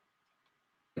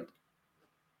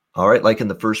 All right, like in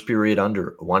the first period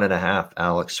under 1.5,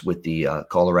 Alex, with the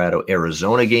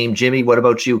Colorado-Arizona game. Jimmy, what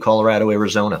about you,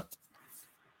 Colorado-Arizona?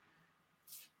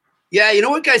 Yeah, you know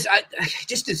what, guys? I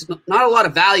just it's not a lot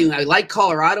of value. I like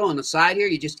Colorado on the side here.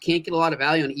 You just can't get a lot of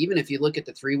value. And even if you look at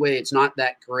the three-way, it's not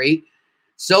that great.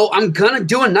 So I'm going to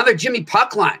do another Jimmy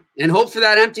puck line and hope for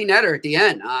that empty netter at the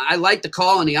end. I like the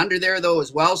call on the under there, though,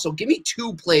 as well. So give me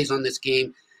 2 plays on this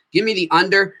game. Give me the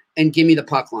under and give me the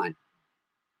puck line.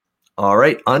 All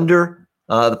right, under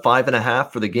the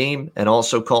 5.5 for the game, and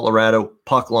also Colorado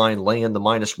puck line laying the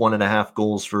minus 1.5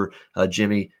 goals for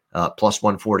Jimmy, plus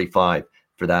 145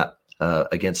 for that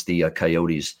against the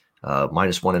Coyotes,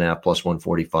 minus 1.5 plus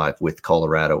 145 with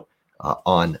Colorado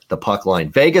on the puck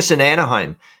line. Vegas and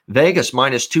Anaheim. Vegas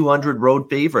minus 200 road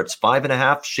favorites,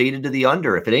 5.5 shaded to the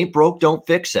under. If it ain't broke, don't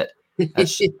fix it.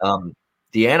 That's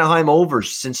the Anaheim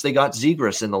overs since they got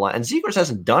Zegras in the line. And Zegras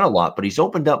hasn't done a lot, but he's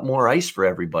opened up more ice for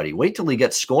everybody. Wait till he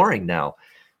gets scoring now,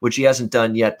 which he hasn't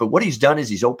done yet. But what he's done is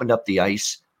he's opened up the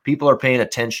ice. People are paying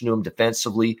attention to him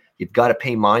defensively. You've got to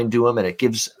pay mind to him, and it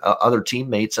gives other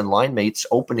teammates and line mates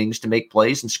openings to make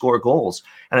plays and score goals.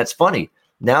 And it's funny.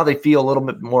 Now they feel a little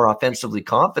bit more offensively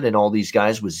confident, all these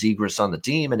guys with Zegras on the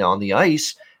team and on the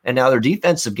ice, and now their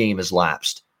defensive game has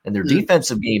lapsed. And their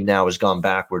defensive game now has gone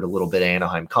backward a little bit.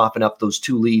 Anaheim coughing up those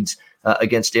 2 leads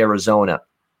against Arizona.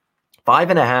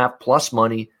 5.5 plus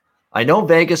money. I know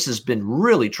Vegas has been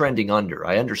really trending under.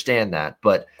 I understand that.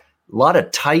 But a lot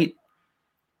of tight,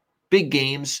 big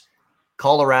games,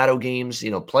 Colorado games,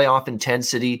 playoff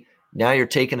intensity. Now you're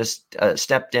taking a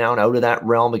step down out of that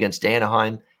realm against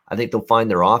Anaheim. I think they'll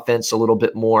find their offense a little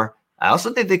bit more. I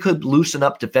also think they could loosen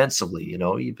up defensively.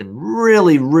 You've been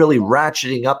really, really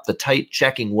ratcheting up the tight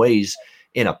checking ways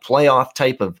in a playoff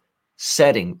type of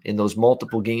setting in those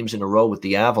multiple games in a row with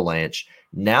the Avalanche.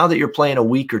 Now that you're playing a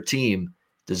weaker team,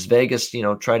 does Vegas,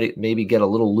 try to maybe get a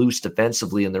little loose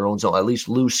defensively in their own zone, at least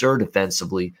looser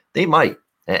defensively? They might.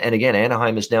 And again,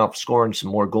 Anaheim is now scoring some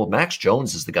more goals. Max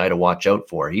Jones is the guy to watch out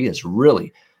for. He has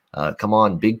really come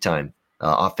on big time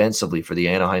offensively for the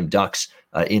Anaheim Ducks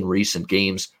in recent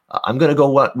games. I'm going to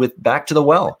go with back to the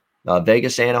well.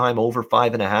 Vegas, Anaheim over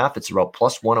 5.5. It's about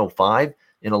plus 105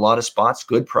 in a lot of spots.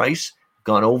 Good price.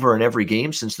 Gone over in every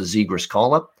game since the Zegras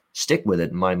call-up. Stick with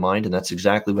it in my mind, and that's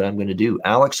exactly what I'm going to do.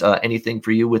 Alex, anything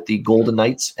for you with the Golden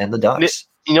Knights and the Ducks?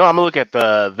 I'm going to look at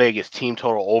the Vegas team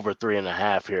total over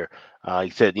 3.5 here. He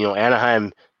said,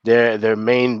 Anaheim, their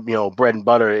main, bread and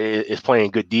butter is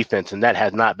playing good defense, and that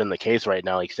has not been the case right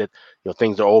now. Like you said,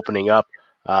 things are opening up.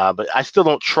 But I still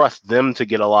don't trust them to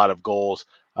get a lot of goals.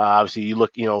 Obviously, you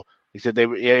look, he said they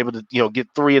were able to, get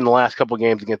 3 in the last couple of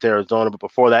games against Arizona. But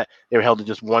before that, they were held to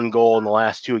just 1 goal in the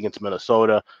last 2 against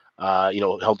Minnesota,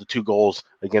 held to 2 goals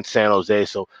against San Jose.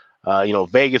 So,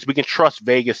 Vegas, we can trust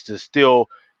Vegas to still,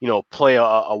 play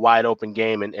a wide open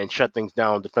game and shut things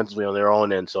down defensively on their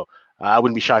own end. So I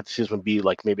wouldn't be shocked to see this one be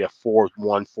like maybe a 4-1,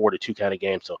 4-2 kind of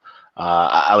game. So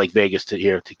I like Vegas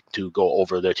to go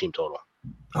over their team total.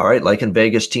 All right, like in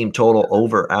Vegas team total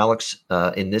over, Alex,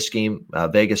 in this game,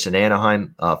 Vegas and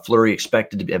Anaheim. Fleury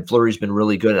expected to be, and Fleury's been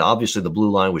really good. And obviously the blue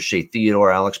line with Shea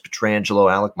Theodore, Alex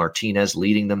Pietrangelo, Alec Martinez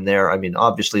leading them there. I mean,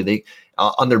 obviously they,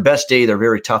 on their best day, they're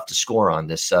very tough to score on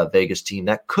this Vegas team.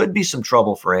 That could be some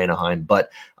trouble for Anaheim, but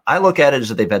I look at it as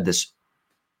that they've had this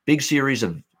big series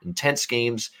of intense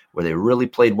games where they really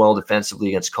played well defensively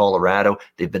against Colorado.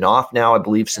 They've been off now, I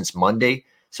believe, since Monday.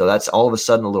 So that's all of a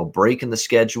sudden a little break in the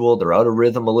schedule. They're out of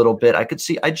rhythm a little bit. I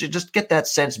just get that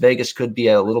sense Vegas could be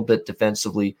a little bit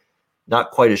defensively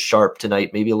not quite as sharp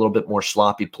tonight, maybe a little bit more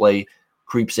sloppy play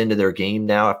creeps into their game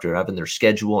now after having their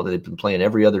schedule. They've been playing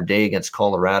every other day against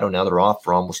Colorado. Now they're off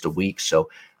for almost a week. So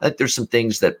I think there's some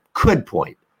things that could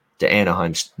point to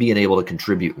Anaheim being able to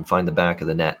contribute and find the back of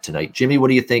the net tonight. Jimmy, what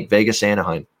do you think? Vegas,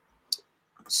 Anaheim?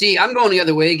 See, I'm going the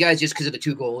other way, guys, just because of the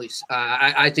two goalies.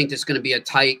 I think this is going to be a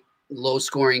tight,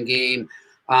 low-scoring game.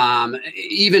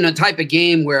 Even a type of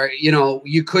game where,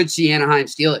 you could see Anaheim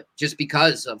steal it just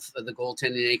because of the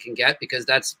goaltending they can get, because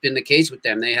that's been the case with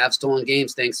them. They have stolen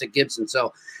games thanks to Gibson.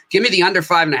 So give me the under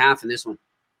 5.5 in this one.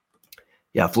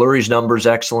 Yeah, Fleury's numbers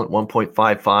excellent,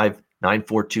 1.55,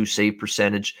 942 save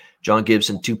percentage. John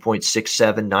Gibson,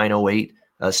 2.67, 908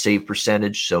 save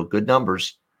percentage. So good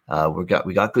numbers. We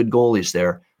got good goalies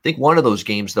there. I think one of those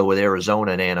games, though, with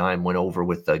Arizona and Anaheim went over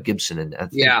with Gibson. And I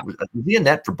think, was he in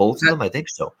net for both of them? I think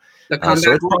so.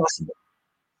 So it's possible.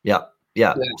 Yeah.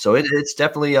 So it's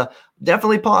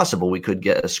definitely possible we could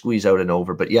get a squeeze out and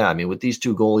over. But, yeah, I mean, with these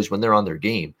two goalies, when they're on their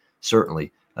game,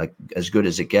 certainly as good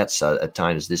as it gets at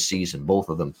times this season. Both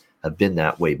of them have been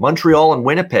that way. Montreal and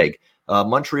Winnipeg.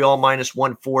 Montreal minus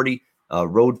 140.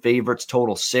 Road favorites,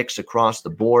 total 6 across the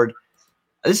board.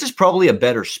 This is probably a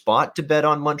better spot to bet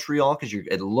on Montreal because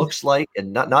it looks like,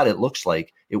 and not it looks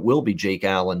like, it will be Jake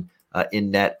Allen in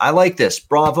net. I like this.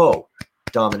 Bravo,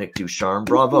 Dominic Ducharme.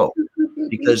 Bravo.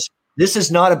 Because this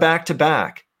is not a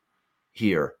back-to-back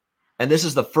here. And this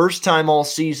is the first time all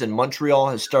season Montreal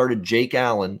has started Jake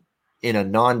Allen in a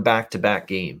non-back-to-back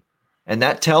game. And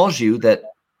that tells you that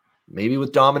maybe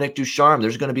with Dominic Ducharme,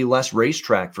 there's going to be less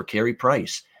racetrack for Carey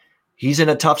Price. He's in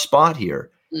a tough spot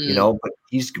here. But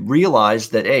he's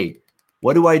realized that, hey,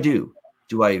 what do I do?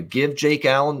 Do I give Jake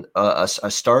Allen a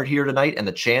start here tonight and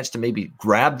the chance to maybe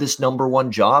grab this number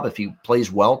one job if he plays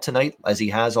well tonight as he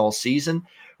has all season?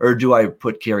 Or do I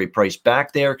put Carey Price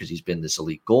back there because he's been this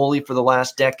elite goalie for the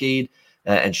last decade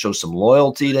and show some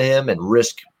loyalty to him and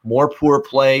risk more poor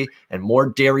play and more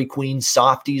Dairy Queen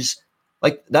softies?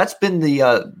 Like, that's been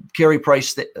the Carey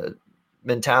Price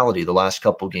mentality the last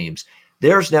couple games.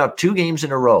 There's now 2 games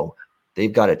in a row.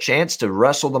 They've got a chance to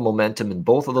wrestle the momentum in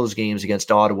both of those games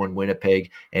against Ottawa and Winnipeg,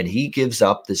 and he gives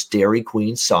up this Dairy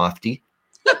Queen softie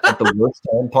at the worst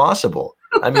time possible.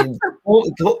 I mean,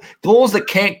 goals that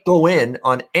can't go in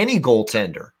on any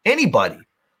goaltender, anybody.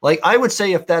 Like, I would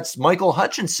say if that's Michael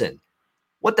Hutchinson,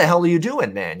 what the hell are you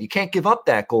doing, man? You can't give up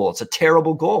that goal. It's a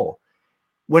terrible goal.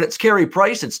 When it's Carey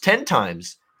Price, it's 10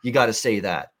 times you got to say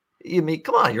that. You mean,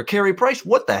 come on, you're Carey Price.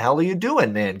 What the hell are you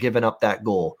doing, man, giving up that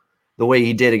goal the way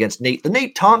he did against the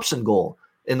Nate Thompson goal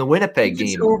in the Winnipeg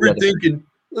game?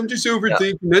 I'm just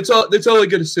overthinking. Yeah. That's all I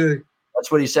got to say. That's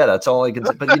what he said. That's all I can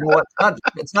say. But you know what?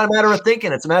 It's not a matter of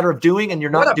thinking. It's a matter of doing, and you're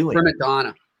not doing it.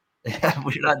 Madonna. Yeah,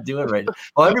 we're not doing it right now.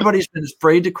 Well, everybody's been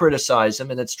afraid to criticize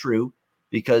him, and it's true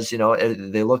because,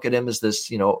 they look at him as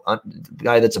this,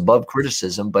 guy that's above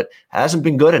criticism, but hasn't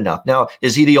been good enough. Now,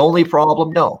 is he the only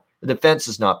problem? No. The defense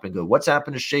has not been good. What's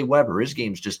happened to Shea Weber? His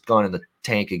game's just gone in the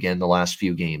tank again the last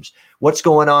few games. What's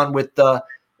going on with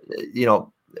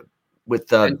Jonathan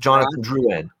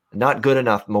Drouin? Not good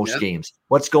enough most games.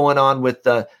 What's going on with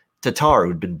Tatar,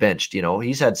 who'd been benched?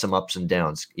 He's had some ups and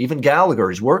downs. Even Gallagher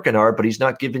is working hard, but he's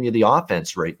not giving you the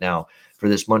offense right now for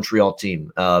this Montreal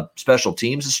team. Special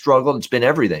teams has struggled. It's been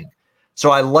everything.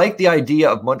 So I like the idea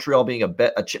of Montreal being a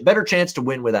better chance to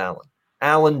win with Allen.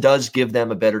 Allen does give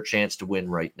them a better chance to win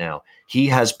right now. He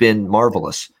has been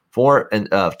marvelous.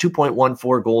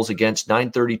 2.14 goals against,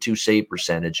 932 save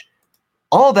percentage.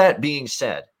 All that being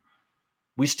said,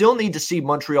 we still need to see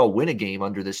Montreal win a game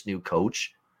under this new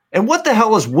coach. And what the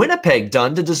hell has Winnipeg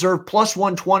done to deserve plus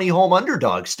 120 home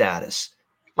underdog status?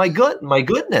 My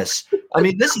goodness. I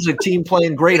mean, this is a team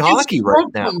playing great hockey right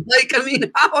now.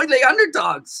 How are they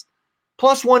underdogs?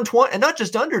 Plus 120, and not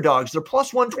just underdogs, they're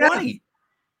plus 120. Yeah.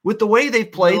 With the way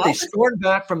they've played, they stormed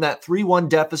back from that 3-1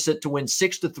 deficit to win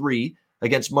 6-3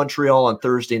 against Montreal on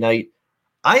Thursday night.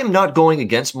 I am not going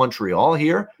against Montreal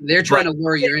here. They're trying to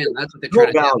lure you in. That's what they're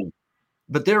trying to do.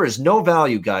 But there is no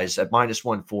value, guys, at minus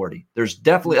 140.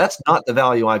 That's not the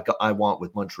value I want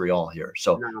with Montreal here.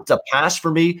 So It's a pass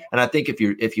for me. And I think if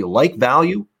you like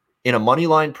value in a money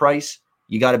line price,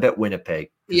 you got to bet Winnipeg.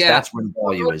 Yeah, that's where the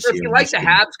value is. If you like the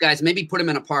Habs, guys, maybe put them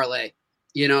in a parlay.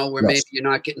 Where maybe you're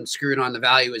not getting screwed on the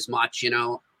value as much.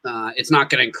 It's not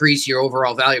going to increase your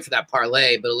overall value for that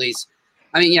parlay, but at least,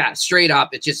 straight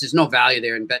up, it just there's no value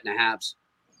there in betting the Habs.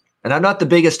 And I'm not the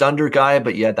biggest under guy,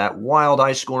 but you had that wild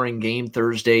high-scoring game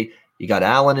Thursday. You got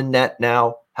Allen in net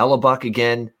now, Hellebuck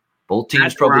again. Both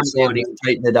teams probably saying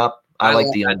tighten it up. I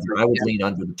like the under. I would lean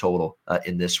under the total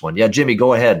in this one. Yeah, Jimmy,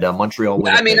 go ahead. Montreal.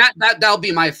 Yeah, I mean, that'll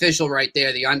be my official right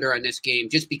there, the under on this game,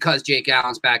 just because Jake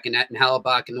Allen's back in net and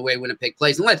Hellebuck and the way Winnipeg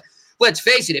plays. And let's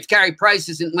face it, if Carey Price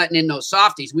isn't letting in those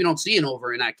softies, we don't see an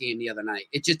over in that game the other night.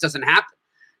 It just doesn't happen.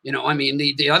 You know, I mean,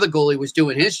 the other goalie was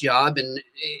doing his job, and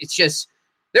it's just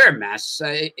they're a mess.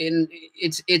 And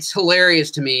it's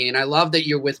hilarious to me, and I love that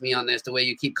you're with me on this, the way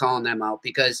you keep calling them out,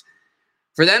 because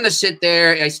for them to sit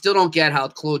there, I still don't get how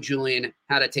Claude Julien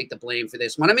had to take the blame for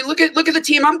this one. I mean, look at the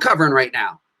team I'm covering right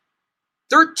now.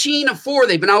 13 of 4,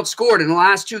 they've been outscored in the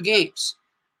last 2 games.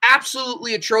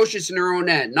 Absolutely atrocious in their own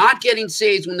end, not getting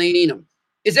saves when they need them.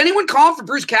 Is anyone calling for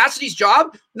Bruce Cassidy's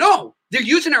job? No. They're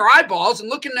using their eyeballs and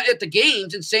looking at the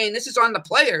games and saying this is on the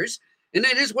players, and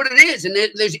it is what it is. And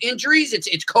there's injuries. It's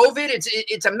COVID.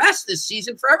 It's a mess this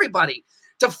season for everybody.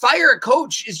 To fire a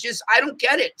coach is just, I don't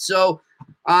get it. So,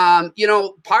 you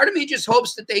know, part of me just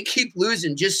hopes that they keep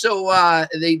losing just so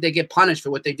they get punished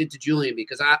for what they did to Julien,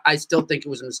 because I still think it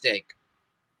was a mistake.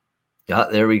 Yeah,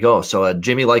 there we go. So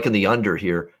Jimmy liking the under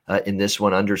here in this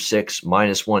one, under 6,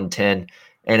 -110.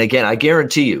 And again, I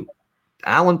guarantee you,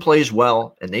 Allen plays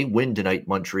well and they win tonight,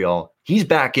 Montreal. He's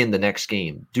back in the next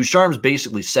game. Ducharme's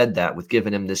basically said that with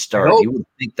giving him this start. You would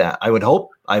think that. I would hope.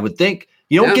 I would think.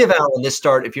 You don't give Allen this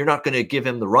start if you're not going to give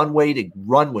him the runway to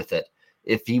run with it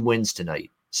if he wins tonight.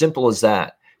 Simple as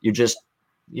that. You're just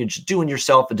doing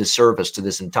yourself a disservice to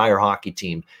this entire hockey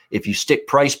team if you stick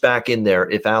Price back in there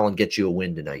if Allen gets you a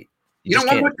win tonight. You know,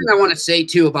 one more thing I want to say,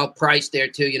 too, about Price there,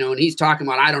 too, you know, and he's talking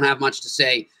about I don't have much to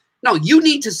say. No, you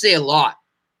need to say a lot.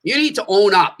 You need to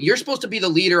own up. You're supposed to be the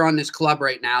leader on this club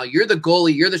right now. You're the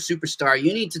goalie. You're the superstar.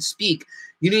 You need to speak.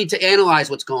 You need to analyze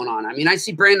what's going on. I mean, I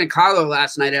see Brandon Carlo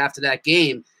last night after that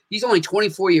game. He's only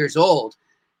 24 years old,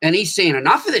 and he's saying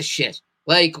enough of this shit.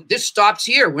 Like, this stops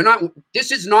here.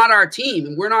 This is not our team,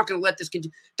 and we're not going to let this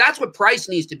continue. That's what Price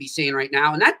needs to be saying right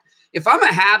now. And that, if I'm a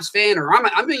Habs fan or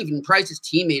I'm even Price's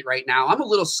teammate right now, I'm a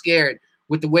little scared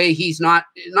with the way he's not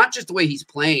just the way he's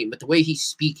playing, but the way he's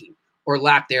speaking or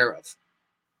lack thereof.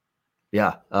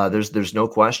 Yeah, there's no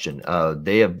question.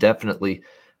 They have definitely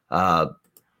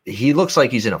he looks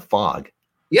like he's in a fog.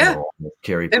 Yeah.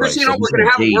 Carey and Price. You know, we're going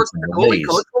to have him work with the goalie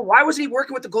coach. Well, why was he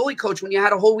working with the goalie coach when you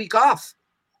had a whole week off?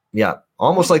 Yeah,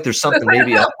 almost like there's something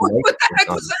maybe up the What the heck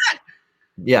was that?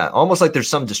 Yeah, almost like there's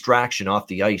some distraction off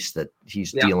the ice that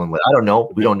he's dealing with. I don't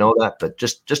know. We don't know that, but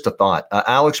just a thought.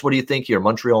 Alex, what do you think here?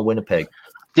 Montreal, Winnipeg.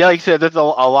 Yeah, like you said, there's a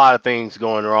lot of things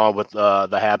going wrong with the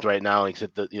Habs right now. Like I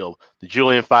said, the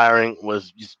Julien firing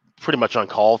was just pretty much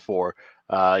uncalled for.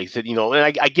 He said, and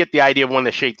I get the idea of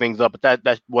wanting to shake things up, but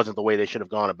that wasn't the way they should have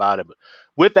gone about it. But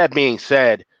with that being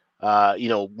said,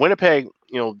 Winnipeg,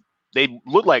 they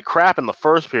looked like crap in the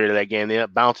first period of that game. They ended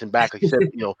up bouncing back. Like you said,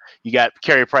 you got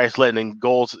Carey Price letting in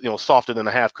goals, softer than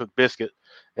a half-cooked biscuit.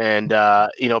 And,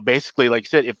 basically, like you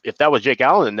said, if that was Jake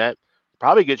Allen in that,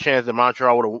 probably a good chance that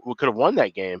Montreal could have won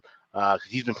that game because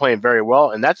he's been playing very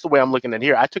well. And that's the way I'm looking at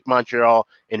here. I took Montreal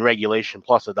in regulation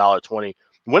plus $1.20.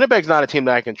 Winnipeg's not a team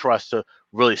that I can trust to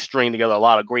really string together a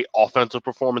lot of great offensive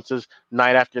performances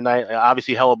night after night.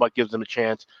 Obviously, Hellebuck gives them a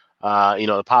chance,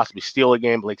 to possibly steal a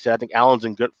game. But like I said, I think Allen's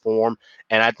in good form.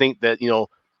 And I think that,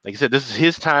 like I said, this is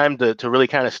his time to really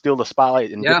kind of steal the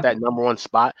spotlight and get that number one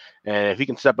spot. And if he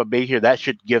can step up big here, that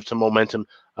should give some momentum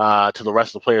to the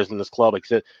rest of the players in this club. Like I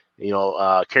said,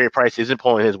 Carey Price isn't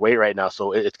pulling his weight right now.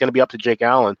 So it's going to be up to Jake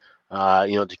Allen,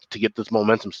 to get this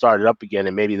momentum started up again.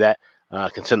 And maybe that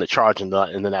can send the charge into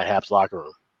that Habs locker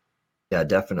room. Yeah,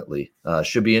 definitely.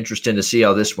 Should be interesting to see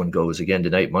how this one goes. Again,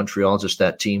 tonight, Montreal's just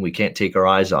that team. We can't take our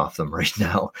eyes off them right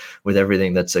now with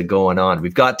everything that's going on.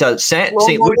 We've got St.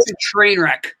 Louis. Train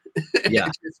wreck. Yeah.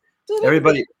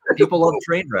 Everybody, people love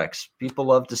train wrecks. People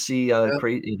love to see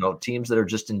teams that are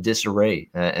just in disarray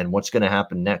and what's going to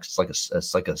happen next.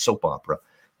 It's like a soap opera.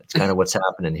 That's kind of what's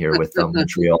happening here with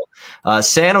Montreal.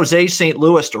 San Jose, St.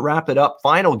 Louis to wrap it up.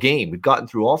 Final game. We've gotten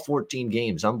through all 14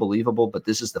 games. Unbelievable, but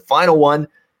this is the final one.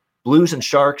 Blues and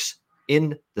Sharks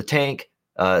in the tank.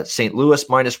 St. Louis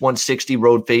 -160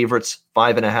 road favorites,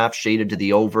 5.5 shaded to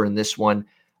the over in this one.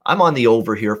 I'm on the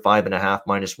over here, 5.5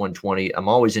 -120. I'm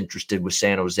always interested with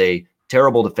San Jose.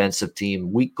 Terrible defensive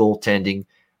team, weak goaltending,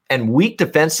 and weak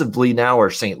defensively now are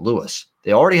St. Louis.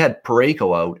 They already had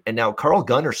Parayko out, and now Carl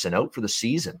Gunnarsson out for the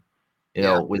season.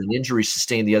 With an injury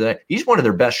sustained the other night. He's one of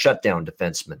their best shutdown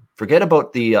defensemen. Forget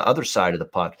about the other side of the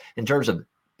puck in terms of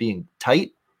being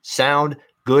tight, sound,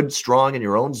 good, strong in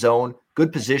your own zone,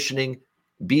 good positioning,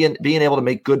 being able to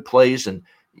make good plays in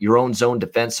your own zone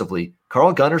defensively.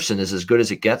 Carl Gunnarsson is as good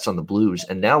as it gets on the Blues,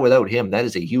 and now without him, that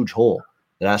is a huge hole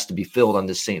that has to be filled on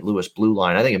this St. Louis blue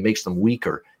line. I think it makes them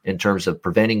weaker in terms of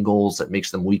preventing goals. That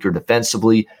makes them weaker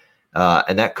defensively.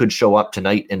 And that could show up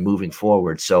tonight and moving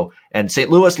forward. So, and St.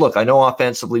 Louis, look, I know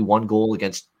offensively 1 goal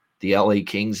against the LA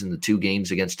Kings in the 2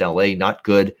 games against LA, not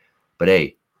good, but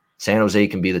hey, San Jose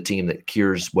can be the team that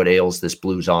cures what ails this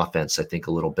Blues offense, I think,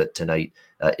 a little bit tonight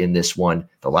in this one.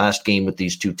 The last game with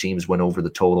these 2 teams went over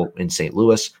the total in St.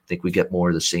 Louis. I think we get more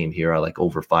of the same here. I like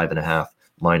over 5.5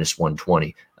 minus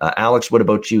 120. Alex, what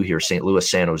about you here? St. Louis,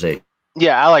 San Jose.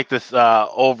 Yeah, I like this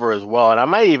over as well. And I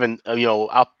might even,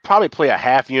 I'll probably play a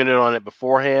half unit on it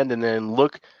beforehand and then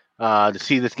look to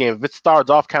see this game. If it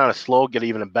starts off kind of slow, get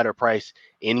even a better price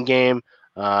in game.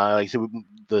 Like I said,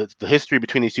 the history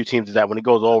between these 2 teams is that when it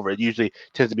goes over, it usually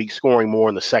tends to be scoring more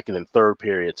in the second and third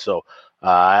period. So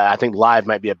I think live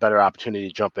might be a better opportunity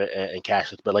to jump and cash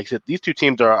this. But like I said, these 2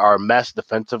 teams are a mess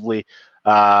defensively,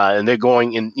 and they're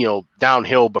going in,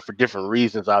 downhill, but for different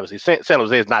reasons. Obviously, San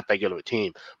Jose is not that good of a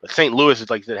team, but St. Louis is,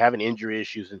 like I said, having injury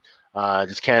issues and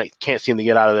just can't seem to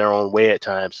get out of their own way at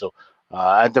times. So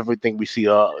I definitely think we see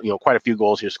quite a few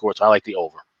goals here scored. So I like the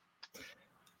over.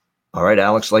 All right,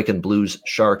 Alex liking Blues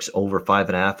Sharks over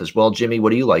 5.5 as well. Jimmy, what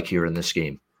do you like here in this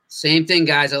game? Same thing,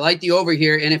 guys. I like the over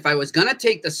here. And if I was going to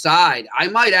take the side, I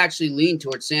might actually lean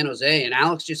towards San Jose. And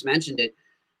Alex just mentioned it.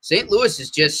 St. Louis is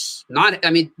just not –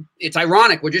 I mean, it's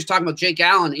ironic. We're just talking about Jake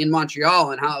Allen in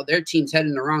Montreal and how their team's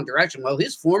heading in the wrong direction. Well,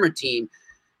 his former team,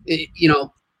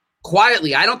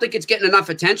 quietly, I don't think it's getting enough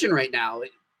attention right now.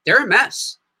 They're a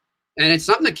mess. And it's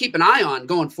something to keep an eye on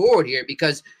going forward here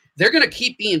because – they're going to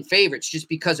keep being favorites just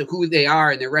because of who they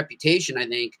are and their reputation, I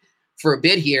think, for a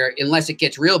bit here, unless it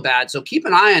gets real bad. So keep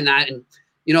an eye on that. And,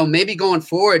 maybe going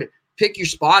forward, pick your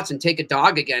spots and take a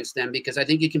dog against them because I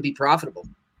think it can be profitable.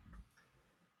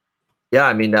 Yeah,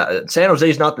 I mean, San Jose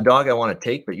is not the dog I want to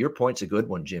take, but your point's a good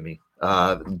one, Jimmy.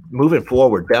 Moving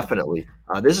forward, definitely.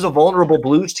 This is a vulnerable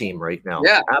Blues team right now.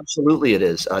 Yeah, absolutely it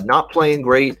is. Not playing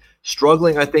great,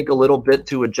 struggling, I think, a little bit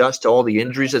to adjust to all the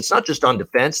injuries. It's not just on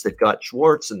defense. They've got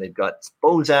Schwartz and they've got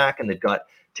Bozak and they've got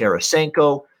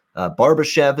Tarasenko.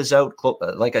 Barbashev is out.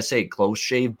 Like I say, close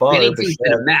shave Barbashev. It's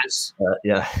been a mess.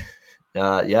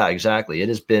 Yeah, exactly. It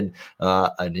has been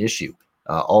an issue.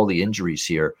 All the injuries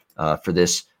here for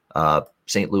this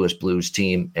St. Louis Blues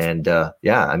team. And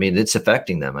I mean, it's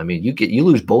affecting them. I mean, you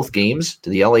lose both games to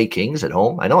the LA Kings at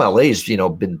home. I know LA's,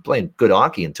 been playing good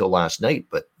hockey until last night,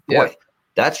 but boy,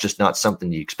 that's just not something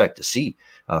you expect to see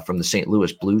from the St.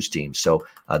 Louis Blues team. So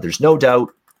there's no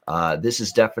doubt this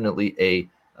is definitely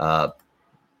a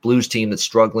Blues team that's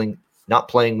struggling, not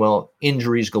playing well,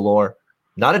 injuries galore.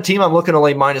 Not a team I'm looking to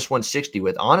lay minus 160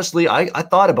 with. Honestly, I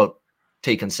thought about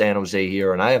taking San Jose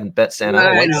here, and I haven't bet San Jose.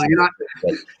 I know, you're not.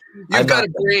 You've got a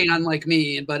brain unlike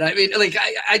me, but I mean, like,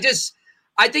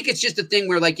 I think it's just a thing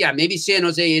where, like, yeah, maybe San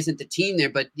Jose isn't the team there,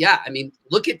 but yeah, I mean,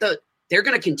 look at they're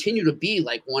going to continue to be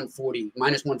like 140,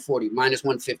 minus 140, minus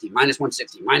 150, minus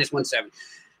 160, minus 170.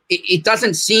 It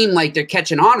doesn't seem like they're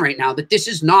catching on right now that this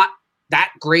is not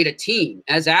that great a team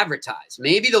as advertised.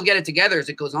 Maybe they'll get it together as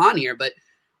it goes on here, but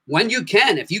when you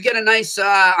can, if you get a nice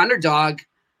underdog,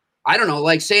 I don't know,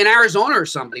 like say in Arizona or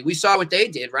somebody, we saw what they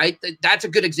did, right? That's a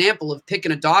good example of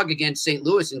picking a dog against St.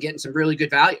 Louis and getting some really good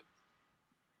value.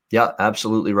 Yeah,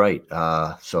 absolutely right.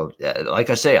 So like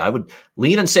I say, I would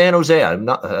lean in San Jose.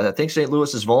 I think St.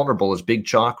 Louis is vulnerable as big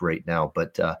chalk right now,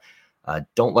 but I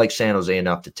don't like San Jose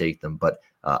enough to take them, but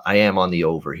I am on the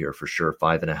over here for sure.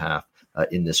 5.5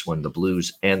 in this one, the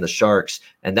Blues and the Sharks.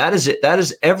 And that is it. That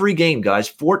is every game, guys.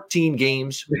 14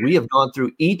 games. We have gone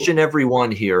through each and every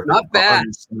one here. Not bad.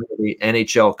 On the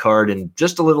NHL card in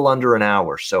just a little under an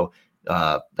hour. So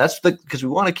that's because we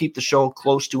want to keep the show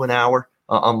close to an hour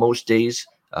on most days.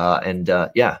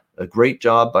 A great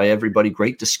job by everybody.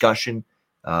 Great discussion,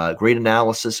 great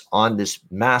analysis on this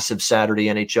massive Saturday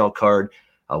NHL card.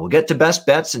 We'll get to best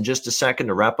bets in just a second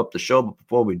to wrap up the show. But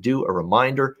before we do, a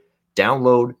reminder,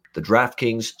 download the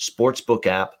DraftKings Sportsbook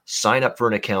app, sign up for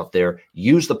an account there,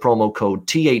 use the promo code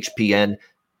THPN,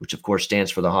 which of course stands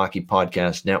for the Hockey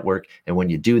Podcast Network. And when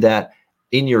you do that,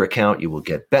 in your account, you will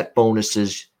get bet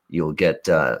bonuses. You'll get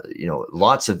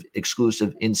lots of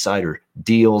exclusive insider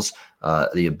deals,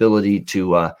 the ability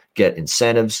to get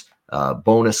incentives,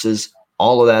 bonuses,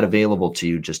 all of that available to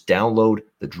you. Just download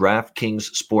the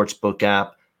DraftKings Sportsbook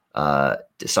app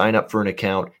to sign up for an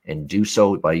account and do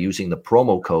so by using the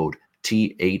promo code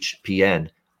THPN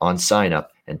on sign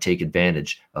up and take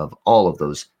advantage of all of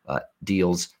those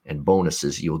deals and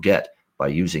bonuses you'll get by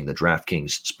using the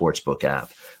DraftKings Sportsbook app.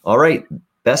 All right.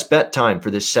 Best bet time for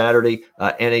this Saturday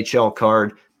NHL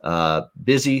card.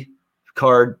 Busy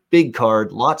card, big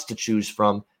card, lots to choose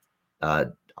from.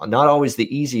 Not always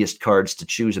the easiest cards to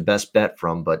choose a best bet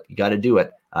from, but you got to do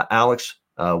it. Alex,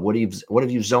 What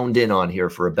have you zoned in on here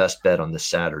for a best bet on this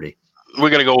Saturday? We're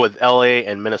going to go with LA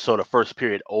and Minnesota first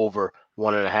period over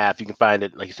 1.5. You can find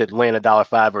it, like you said, laying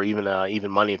 $1.05 or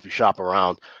even money if you shop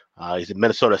around. He said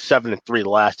Minnesota 7-3 the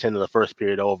last 10 of the first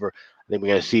period over. I think we're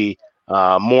going to see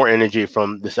more energy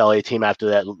from this LA team after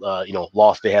that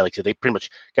loss they had. Like I said, they pretty much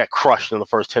got crushed in the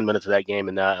first 10 minutes of that game,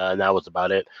 and that was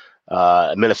about it.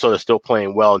 Minnesota still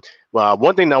playing well.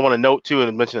 One thing that I want to note too,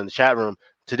 and mention in the chat room,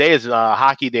 today is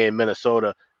hockey day in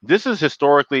Minnesota. This is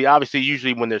historically, obviously,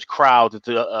 usually when there's crowds, it's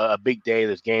a big day.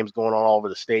 There's games going on all over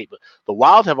the state, but the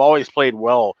Wild have always played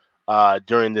well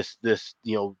during this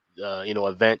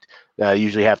event.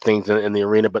 Usually have things in the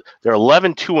arena, but they're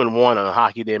 11-2-1 on a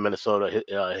hockey day in Minnesota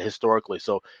historically.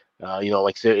 So,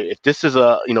 like I said, if this is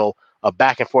a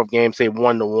back and forth game, say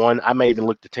 1-1, I may even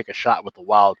look to take a shot with the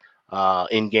Wild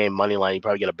in-game money line. You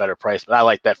probably get a better price, but I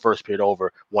like that first period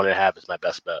over 1.5 is my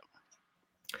best bet.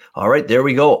 All right, there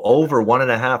we go. Over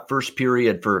 1.5 first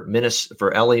period for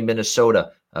LA,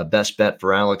 Minnesota. Best bet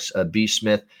for Alex B.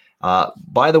 Smith.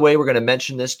 By the way, we're going to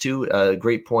mention this too.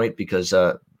 Great point, because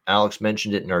Alex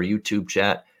mentioned it in our YouTube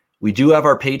chat. We do have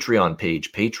our Patreon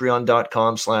page,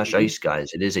 patreon.com/ice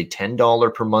guys. It is a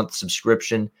 $10 per month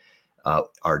subscription.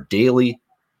 Our daily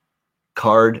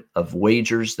card of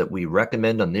wagers that we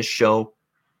recommend on this show.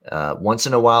 Once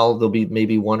in a while, there'll be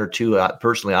maybe one or two.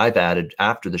 Personally, I've added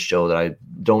after the show that I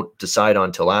don't decide on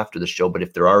until after the show. But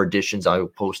if there are additions, I will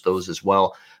post those as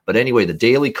well. But anyway, the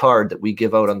daily card that we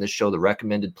give out on this show, the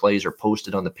recommended plays, are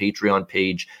posted on the Patreon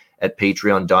page at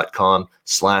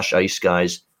patreon.com/ice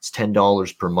guys. It's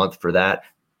 $10 per month for that.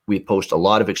 We post a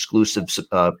lot of exclusive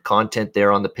content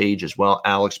there on the page as well.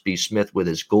 Alex B. Smith with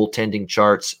his goaltending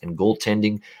charts and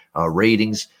goaltending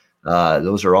ratings.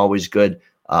 Those are always good.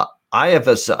 I have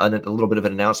a little bit of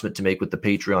an announcement to make with the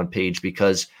Patreon page,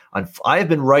 because I have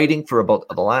been writing for about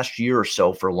the last year or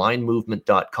so for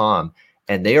linemovement.com,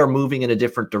 and they are moving in a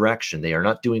different direction. They are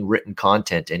not doing written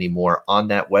content anymore on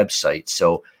that website.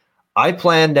 So I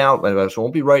plan now, I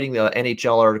won't be writing the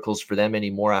NHL articles for them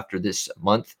anymore after this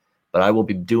month, but I will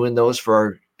be doing those for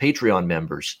our Patreon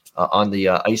members on the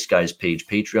Ice Guys page,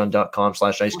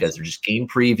 patreon.com/ice guys. They're just game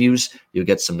previews. You'll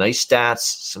get some nice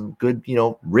stats, some good,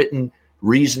 written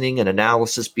reasoning and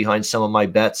analysis behind some of my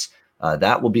bets.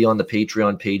 That will be on the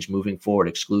Patreon page moving forward,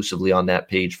 exclusively on that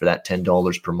page for that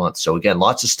 $10 per month. So again,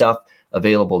 lots of stuff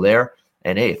available there.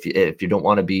 And hey, if you don't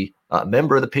want to be a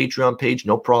member of the Patreon page,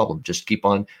 no problem. Just keep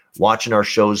on watching our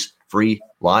shows free,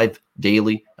 live,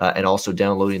 daily, and also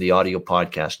downloading the audio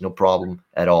podcast. No problem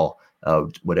at all,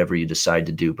 whatever you decide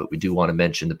to do. But we do want to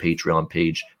mention the Patreon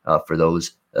page for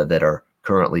those that are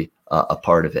currently a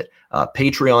part of it.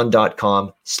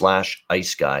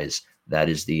 Patreon.com/Ice Guys. That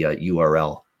is the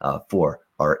URL for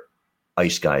our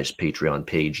Ice Guys Patreon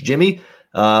page. Jimmy,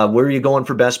 where are you going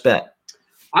for best bet?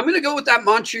 I'm going to go with that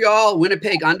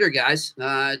Montreal-Winnipeg under, guys.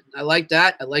 I like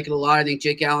that. I like it a lot. I think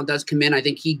Jake Allen does come in. I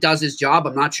think he does his job.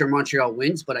 I'm not sure Montreal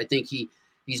wins, but I think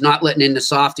he's not letting in the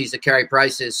softies to carry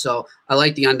prices. So I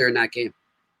like the under in that game.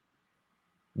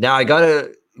 Now, I got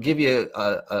to give you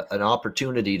an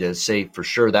opportunity to say for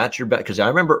sure that's your bet, because I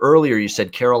remember earlier you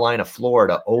said Carolina,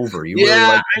 Florida over. You really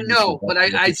like I know, but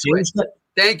I switched.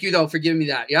 Thank you, though, for giving me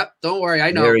that. Yep, don't worry.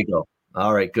 I know. There you go.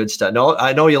 All right, good stuff. No,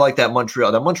 I know you like that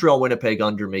Montreal. That Montreal-Winnipeg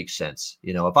under makes sense.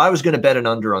 If I was going to bet an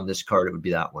under on this card, it would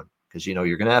be that one, because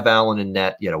you're going to have Allen in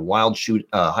net. You had a wild shoot,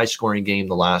 high-scoring game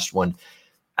the last one.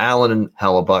 Allen and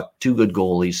Hellebuck, two good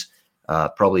goalies.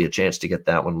 Probably a chance to get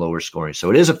that one lower scoring. So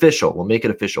it is official. We'll make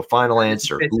it official. Final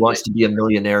answer. Who wants to be a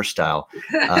millionaire style?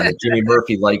 Jimmy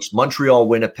Murphy likes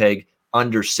Montreal-Winnipeg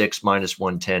under 6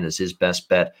 -110 is his best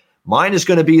bet. Mine is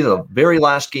going to be the very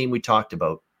last game we talked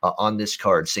about on this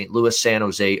card. St. Louis, San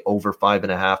Jose over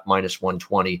 5.5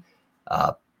 -120.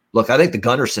 Look, I think the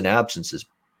Gunnarsson absence is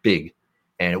big,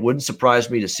 and it wouldn't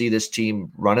surprise me to see this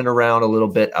team running around a little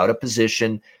bit out of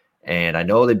position. And I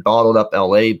know they bottled up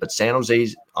LA, but San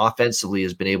Jose offensively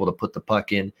has been able to put the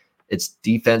puck in. It's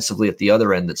defensively at the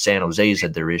other end that San Jose's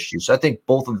had their issues. So I think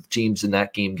both of the teams in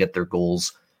that game get their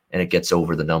goals, and it gets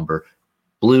over the number.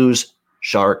 Blues,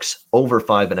 Sharks, over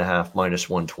 5.5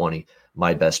 -120.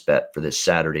 My best bet for this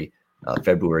Saturday,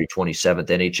 February 27th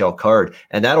NHL card.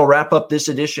 And that'll wrap up this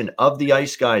edition of the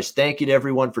Ice Guys. Thank you to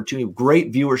everyone for tuning in.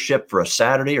 Great viewership for a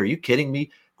Saturday. Are you kidding me?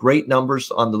 Great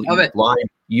numbers on the live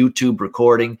YouTube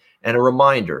recording. And a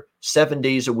reminder, 7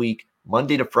 days a week,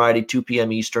 Monday to Friday, 2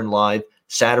 p.m. Eastern live,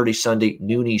 Saturday, Sunday,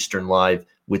 noon Eastern live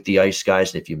with the Ice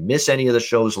Guys. And if you miss any of the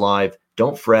shows live,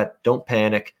 don't fret, don't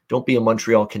panic, don't be a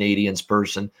Montreal Canadiens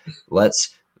person.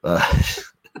 Let's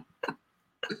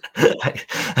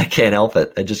I can't help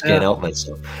it. I just can't help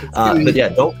myself. But yeah,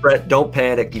 don't fret, don't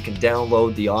panic. You can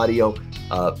download the audio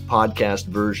podcast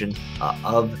version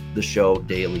of the show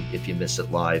daily if you miss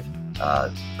it live,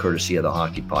 courtesy of the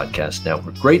Hockey Podcast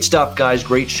Network. Great stuff, guys.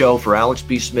 Great show. For Alex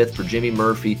B. Smith, for Jimmy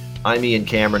Murphy, I'm Ian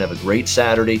Cameron. Have a great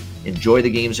Saturday. Enjoy the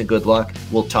games and good luck.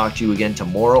 We'll talk to you again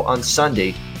tomorrow on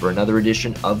Sunday for another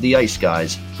edition of The Ice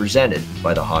Guys, presented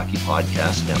by the Hockey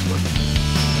Podcast Network.